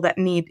to people that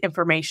need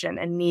information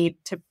and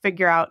need to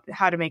figure out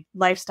how to make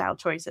lifestyle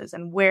choices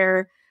and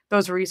where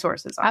those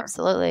resources are.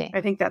 Absolutely.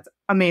 I think that's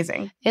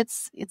amazing.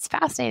 It's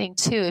fascinating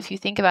too. If you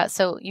think about,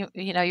 so you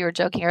were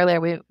joking earlier,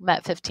 we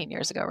met 15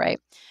 years ago,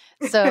 right?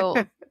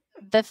 So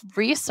the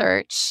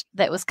research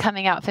that was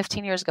coming out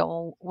 15 years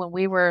ago when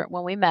we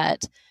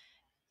met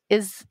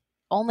is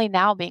only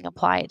now being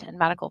applied in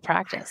medical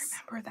practice. I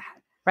remember that.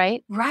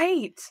 Right?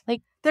 Right.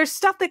 There's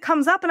stuff that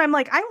comes up and I'm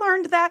like, I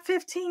learned that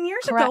 15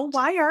 years ago.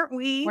 Why aren't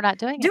we're not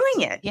doing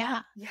it?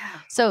 Yeah. Yeah.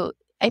 So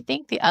I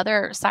think the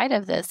other side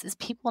of this is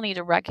people need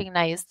to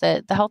recognize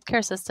that the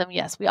healthcare system,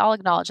 yes, we all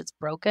acknowledge it's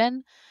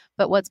broken,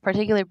 but what's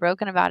particularly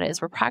broken about it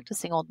is we're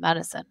practicing old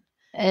medicine.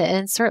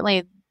 And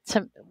certainly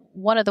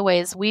one of the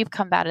ways we've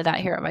combated that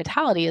here at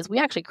Vitality is we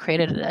actually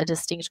created a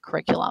distinct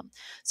curriculum.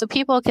 So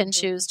people can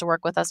choose to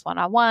work with us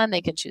one-on-one.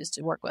 They can choose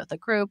to work with a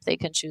group. They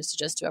can choose to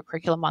just do a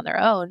curriculum on their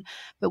own.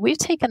 But we've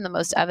taken the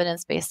most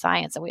evidence-based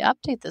science and we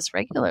update this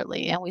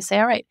regularly. And we say,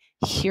 all right,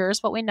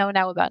 here's what we know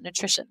now about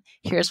nutrition.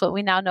 Here's what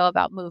we now know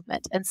about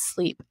movement and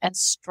sleep and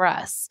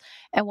stress.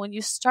 And when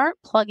you start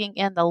plugging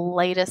in the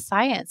latest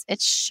science,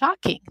 it's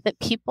shocking that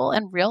people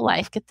in real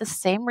life get the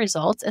same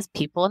results as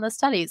people in the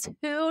studies.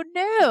 Who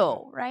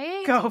knew,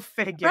 right? Go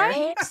figure.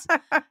 Right?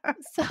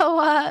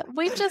 So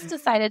we've just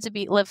decided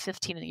to live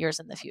 15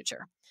 years in the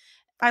future.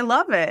 I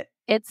love it.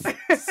 It's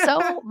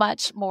so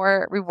much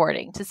more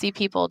rewarding to see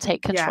people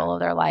take control of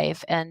their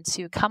life and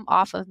to come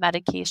off of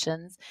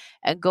medications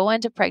and go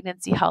into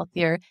pregnancy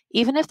healthier,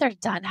 even if they're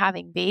done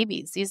having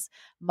babies. These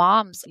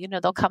moms,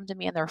 they'll come to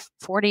me in their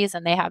 40s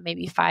and they have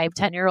maybe 5,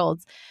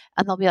 10-year-olds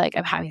and they'll be like,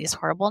 I'm having these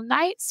horrible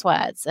night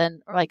sweats.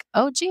 And we're like,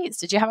 oh, geez,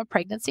 did you have a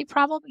pregnancy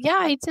problem? Yeah,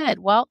 I did.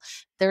 Well,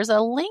 there's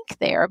a link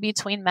there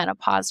between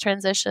menopause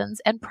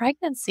transitions and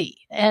pregnancy.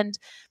 And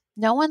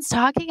no one's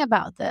talking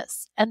about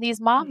this. And these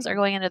moms are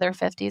going into their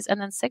 50s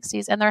and then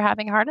 60s and they're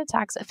having heart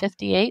attacks at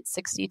 58,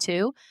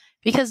 62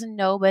 because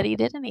nobody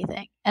did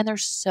anything. And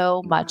there's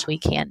so much we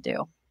can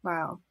do.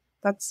 Wow.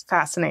 That's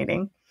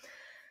fascinating.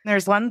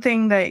 There's one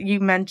thing that you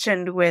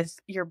mentioned with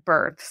your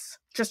births,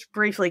 just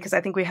briefly, because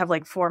I think we have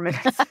like 4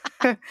 minutes.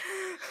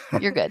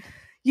 You're good.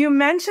 You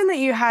mentioned that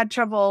you had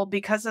trouble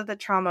because of the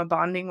trauma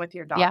bonding with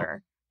your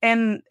daughter. Yeah.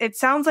 And it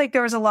sounds like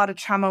there was a lot of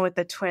trauma with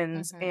the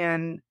twins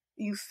and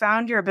you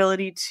found your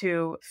ability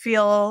to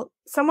feel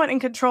somewhat in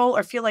control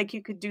or feel like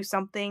you could do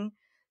something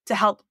to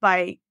help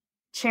by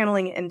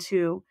channeling it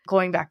into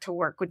going back to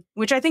work,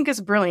 which I think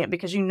is brilliant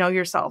because you know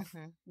yourself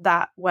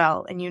that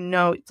well. And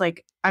it's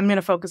like, I'm going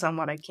to focus on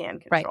what I can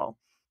control.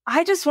 Right.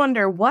 I just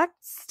wonder, what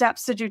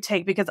steps did you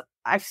take? Because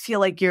I feel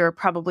like you're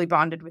probably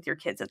bonded with your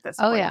kids at this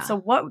point. Yeah. So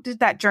what did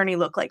that journey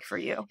look like for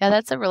you? Yeah,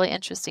 that's a really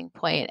interesting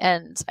point.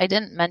 And I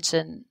didn't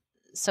mention,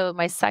 so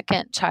my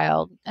second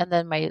child and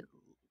then my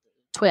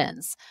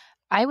twins,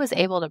 I was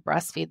able to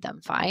breastfeed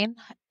them fine.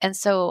 And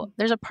so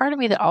there's a part of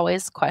me that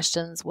always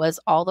questions, was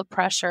all the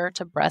pressure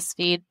to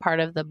breastfeed part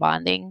of the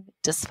bonding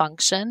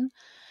dysfunction?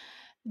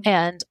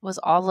 And was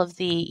all of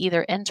the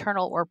either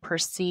internal or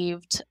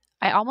perceived,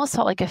 I almost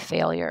felt like a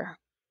failure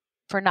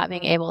for not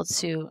being able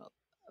to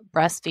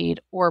breastfeed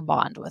or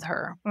bond with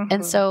her.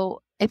 And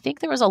so I think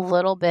there was a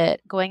little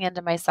bit going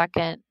into my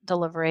second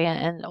delivery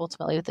and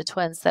ultimately with the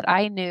twins that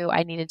I knew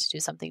I needed to do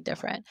something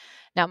different.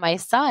 Now, my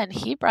son,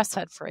 he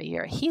breastfed for a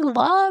year. He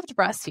loved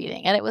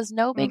breastfeeding and it was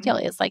no big deal.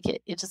 It's like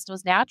it just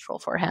was natural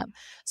for him.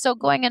 So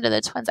going into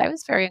the twins, I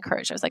was very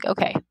encouraged. I was like,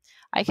 okay,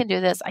 I can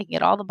do this. I can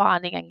get all the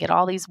bonding. I can get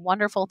all these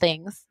wonderful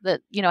things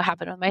that,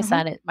 happen with my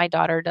son. My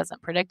daughter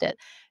doesn't predict it.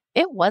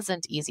 It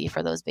wasn't easy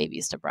for those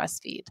babies to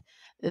breastfeed.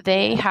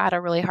 They had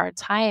a really hard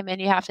time. And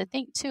you have to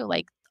think too,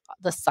 like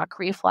the suck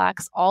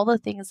reflex, all the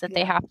things that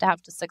they have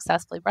to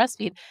successfully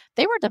breastfeed,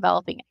 they were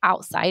developing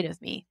outside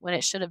of me when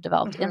it should have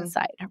developed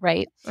inside,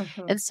 right?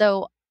 And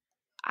so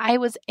I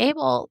was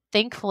able,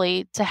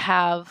 thankfully, to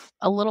have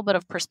a little bit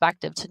of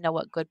perspective to know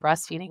what good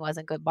breastfeeding was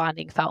and good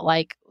bonding felt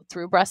like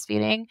through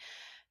breastfeeding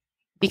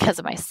because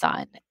of my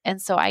son.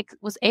 And so I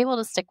was able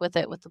to stick with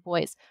it with the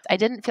boys. I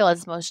didn't feel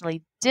as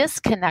emotionally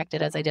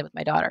disconnected as I did with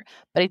my daughter,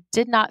 but I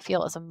did not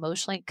feel as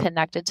emotionally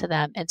connected to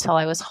them until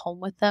I was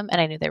home with them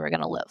and I knew they were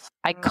going to live.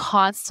 I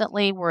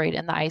constantly worried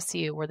in the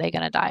ICU, were they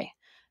going to die?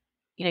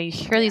 You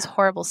hear these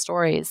horrible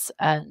stories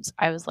and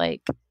I was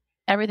like,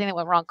 everything that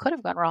went wrong could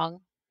have gone wrong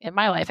in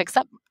my life,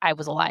 except I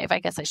was alive. I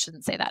guess I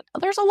shouldn't say that.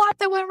 There's a lot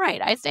that went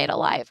right. I stayed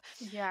alive.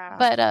 Yeah.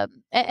 But,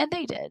 and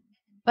they did.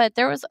 But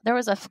there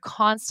was a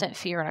constant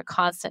fear and a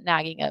constant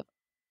nagging of,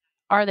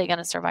 are they going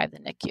to survive the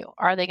NICU?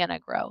 Are they going to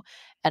grow?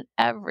 And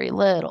every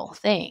little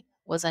thing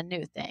was a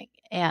new thing.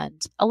 And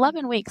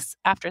 11 weeks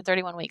after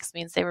 31 weeks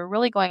means they were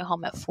really going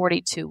home at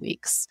 42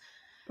 weeks.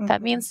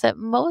 That means that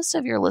most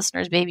of your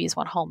listeners' babies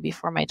went home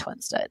before my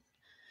twins did.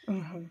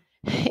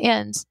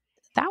 And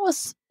that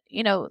was,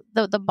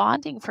 the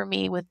bonding for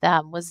me with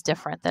them was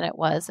different than it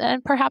was.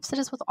 And perhaps it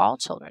is with all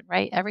children,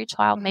 right? Every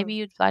child, maybe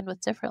you'd bond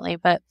with differently,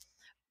 but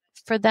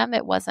for them,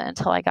 it wasn't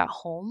until I got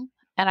home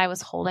and I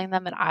was holding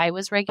them and I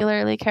was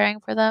regularly caring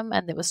for them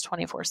and it was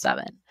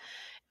 24/7.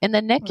 In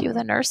the NICU,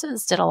 the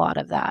nurses did a lot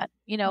of that,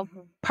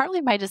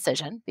 partly my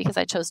decision because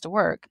I chose to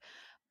work,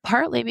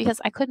 partly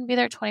because I couldn't be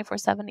there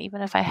 24/7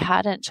 even if I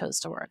hadn't chose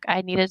to work.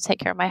 I needed to take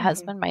care of my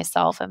husband,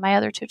 myself, and my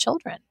other 2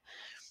 children.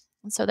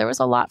 And so there was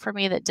a lot for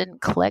me that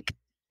didn't click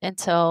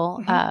until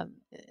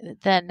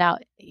then. Now,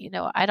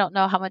 I don't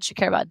know how much you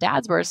care about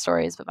dad's birth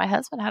stories, but my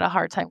husband had a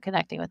hard time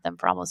connecting with them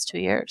for almost 2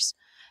 years.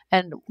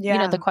 And,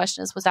 the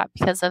question is, was that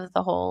because of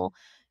the whole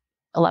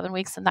 11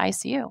 weeks in the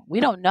ICU? We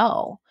don't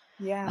know.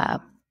 Yeah.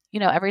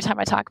 Every time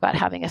I talk about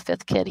having a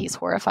 5th kid, he's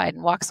horrified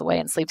and walks away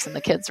and sleeps in the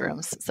kids'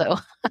 rooms. So.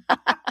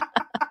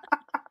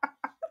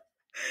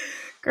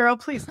 Girl,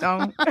 please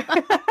don't.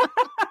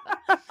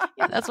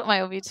 Yeah, that's what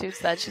my OB tube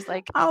said. She's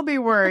like, I'll be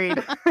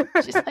worried.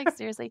 she's like,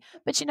 seriously.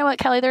 But you know what,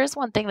 Kelly, there is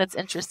one thing that's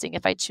interesting.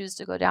 If I choose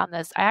to go down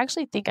this, I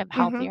actually think I'm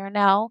healthier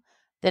now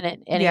than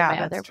in any of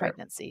my other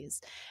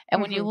pregnancies.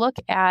 And when you look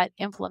at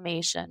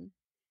inflammation,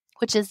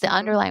 which is the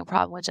underlying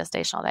problem with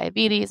gestational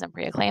diabetes and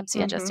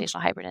preeclampsia and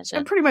gestational hypertension.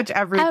 And pretty much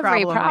every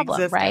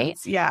problem, right?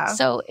 Yeah.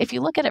 So if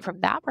you look at it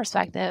from that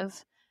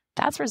perspective,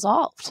 that's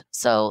resolved.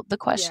 So the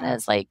question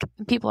is like,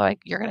 people are like,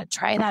 you're going to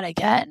try that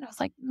again? I was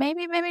like,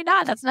 maybe, maybe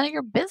not. That's none of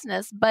your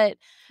business. But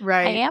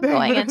I am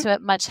going into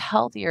it much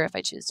healthier if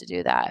I choose to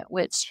do that,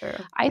 which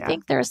I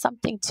think there's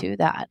something to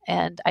that.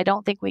 And I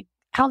don't think we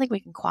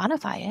can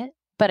quantify it,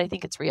 but I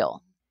think it's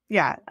real.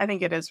 Yeah, I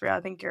think it is real.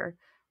 I think you're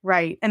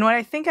right. And what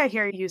I think I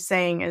hear you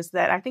saying is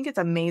that I think it's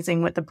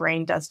amazing what the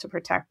brain does to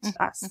protect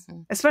us,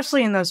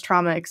 especially in those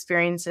trauma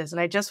experiences. And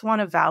I just want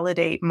to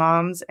validate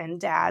moms and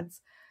dads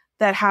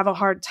that have a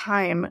hard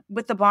time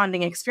with the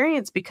bonding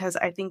experience, because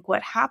I think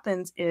what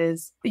happens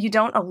is you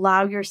don't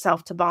allow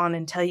yourself to bond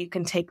until you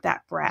can take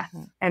that breath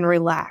and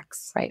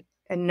relax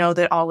and know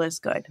that all is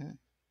good.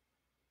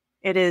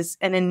 It is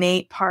an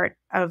innate part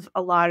of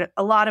a lot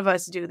of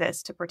us do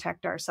this to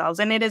protect ourselves.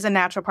 And it is a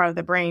natural part of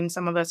the brain.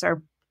 Some of us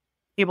are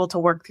able to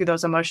work through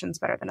those emotions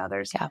better than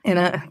others. Yeah.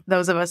 And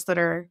those of us that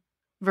are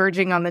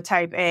verging on the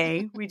type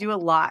A, we do a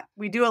lot.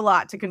 We do a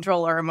lot to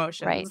control our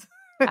emotions. Right.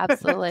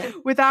 Absolutely.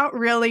 Without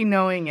really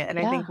knowing it. And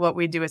I think what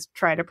we do is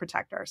try to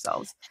protect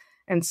ourselves.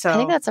 And so I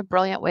think that's a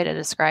brilliant way to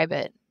describe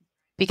it,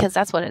 because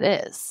that's what it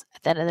is.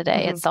 At the end of the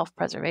day, it's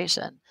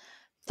self-preservation.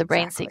 The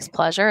brain seeks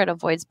pleasure, it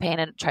avoids pain,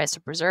 and it tries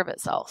to preserve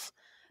itself,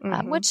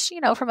 which,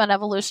 from an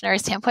evolutionary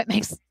standpoint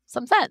makes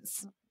some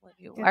sense.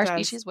 Our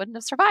species wouldn't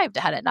have survived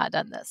had it not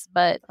done this.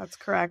 But that's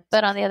correct.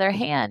 But on the other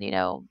hand,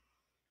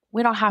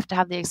 we don't have to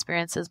have the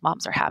experiences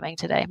moms are having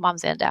today,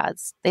 moms and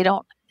dads. They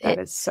don't. That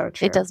is so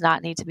true. It does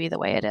not need to be the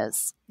way it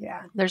is.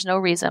 Yeah. There's no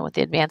reason with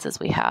the advances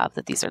we have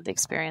that these are the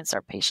experience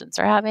our patients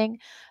are having,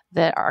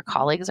 that our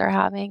colleagues are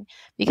having.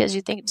 Because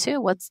you think too,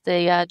 what's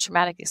the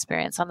traumatic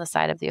experience on the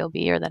side of the OB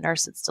or the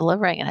nurse that's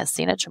delivering and has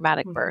seen a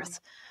traumatic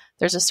birth?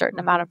 There's a certain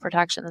amount of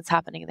protection that's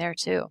happening there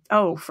too.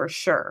 Oh, for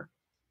sure.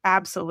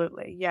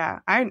 Absolutely. Yeah.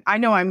 I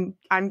know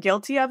I'm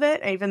guilty of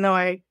it, even though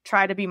I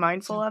try to be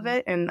mindful of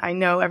it. And I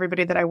know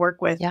everybody that I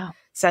work with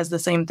says the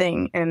same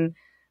thing. And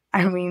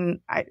I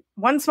mean,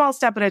 one small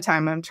step at a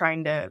time, I'm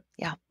trying to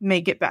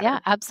make it better. Yeah,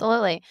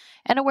 absolutely.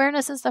 And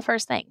awareness is the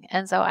first thing.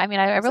 And so, I mean,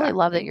 I really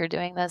love that you're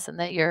doing this and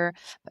that your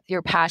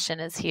passion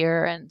is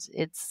here, and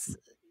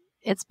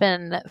it's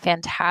been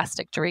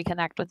fantastic to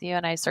reconnect with you.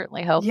 And I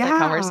certainly hope the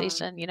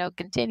conversation,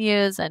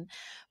 continues, and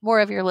more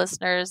of your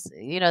listeners,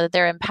 that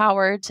they're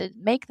empowered to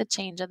make the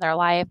change in their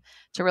life,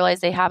 to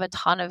realize they have a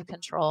ton of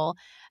control,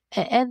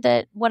 and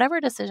that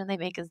whatever decision they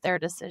make is their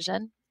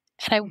decision.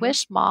 And I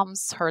wish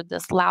moms heard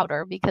this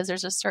louder, because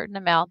there's a certain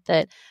amount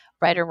that,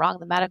 right or wrong,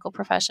 the medical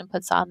profession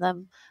puts on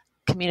them,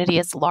 community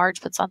as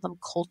large puts on them,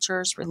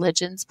 cultures,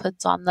 religions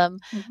puts on them,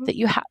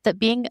 that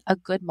being a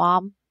good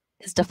mom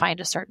is defined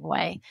a certain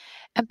way.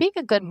 And being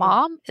a good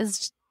mom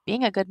is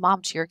being a good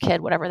mom to your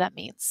kid, whatever that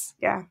means.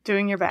 Yeah,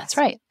 doing your best. That's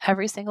right.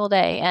 Every single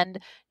day. And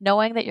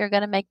knowing that you're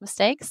going to make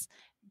mistakes,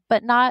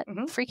 but not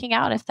freaking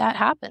out if that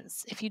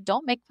happens. If you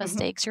don't make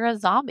mistakes, you're a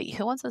zombie.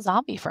 Who wants a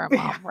zombie for a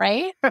mom,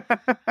 right?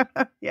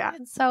 Yeah.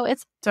 And so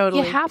it's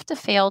totally, you have to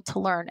fail to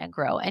learn and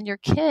grow. And your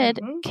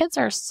kids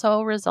are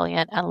so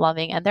resilient and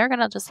loving, and they're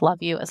going to just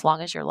love you as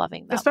long as you're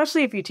loving them.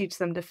 Especially if you teach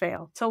them to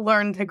fail, to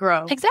learn to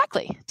grow.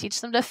 Exactly. Teach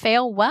them to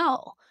fail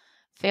well.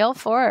 Fail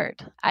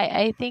forward.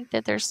 I think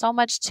that there's so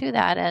much to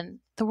that, and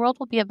the world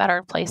will be a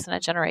better place in a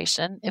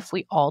generation if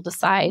we all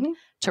decide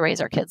to raise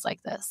our kids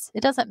like this.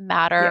 It doesn't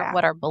matter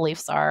what our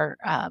beliefs are,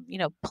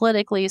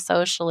 politically,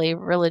 socially,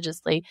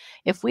 religiously.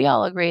 If we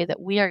all agree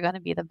that we are going to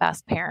be the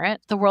best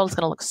parent, the world is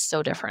going to look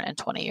so different in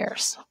 20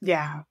 years.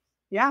 Yeah.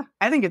 Yeah.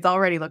 I think it's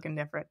already looking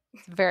different.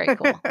 It's very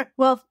cool.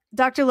 Well,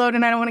 Dr.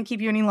 Loden, I don't want to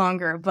keep you any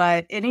longer,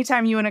 but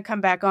anytime you want to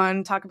come back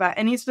on, talk about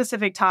any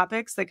specific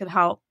topics that could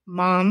help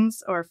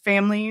moms or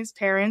families,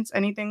 parents,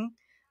 anything,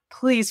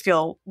 please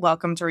feel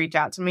welcome to reach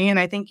out to me. And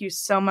I thank you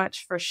so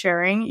much for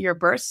sharing your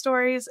birth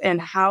stories and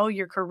how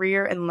your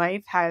career and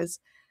life has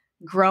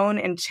grown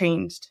and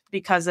changed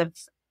because of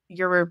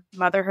your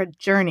motherhood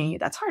journey.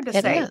 That's hard to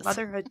say,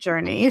 motherhood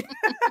journey.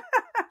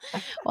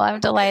 Well,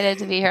 I'm delighted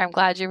to be here. I'm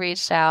glad you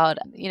reached out.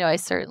 I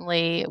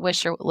certainly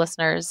wish your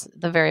listeners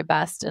the very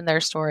best in their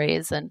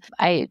stories. And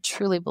I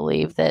truly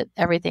believe that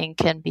everything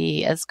can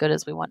be as good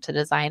as we want to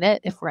design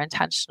it if we're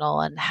intentional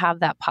and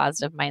have that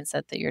positive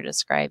mindset that you're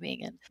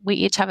describing. And we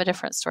each have a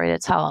different story to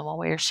tell. And when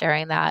we're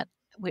sharing that,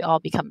 we all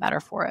become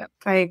better for it.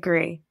 I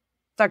agree.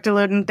 Dr.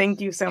 Loden,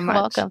 thank you so much.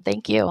 You're welcome.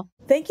 Thank you.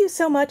 Thank you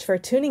so much for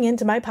tuning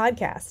into my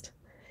podcast.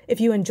 If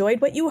you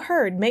enjoyed what you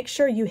heard, make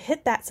sure you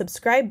hit that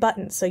subscribe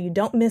button so you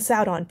don't miss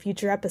out on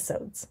future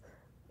episodes.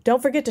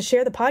 Don't forget to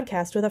share the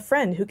podcast with a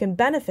friend who can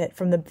benefit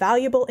from the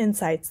valuable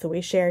insights that we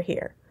share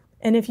here.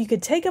 And if you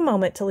could take a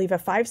moment to leave a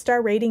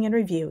 5-star rating and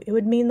review, it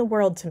would mean the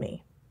world to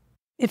me.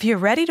 If you're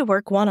ready to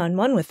work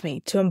one-on-one with me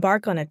to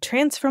embark on a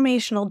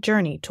transformational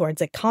journey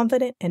towards a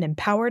confident and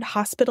empowered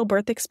hospital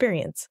birth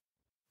experience,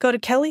 Go to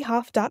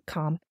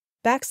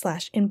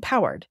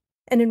kellyhoff.com/empowered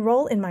and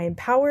enroll in my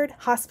Empowered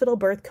Hospital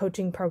Birth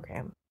Coaching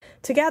Program.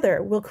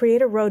 Together, we'll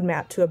create a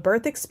roadmap to a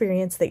birth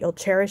experience that you'll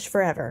cherish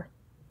forever.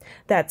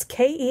 That's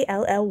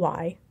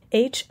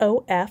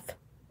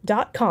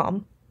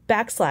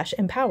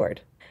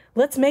KELLYHOF.com/empowered.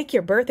 Let's make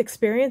your birth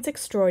experience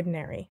extraordinary.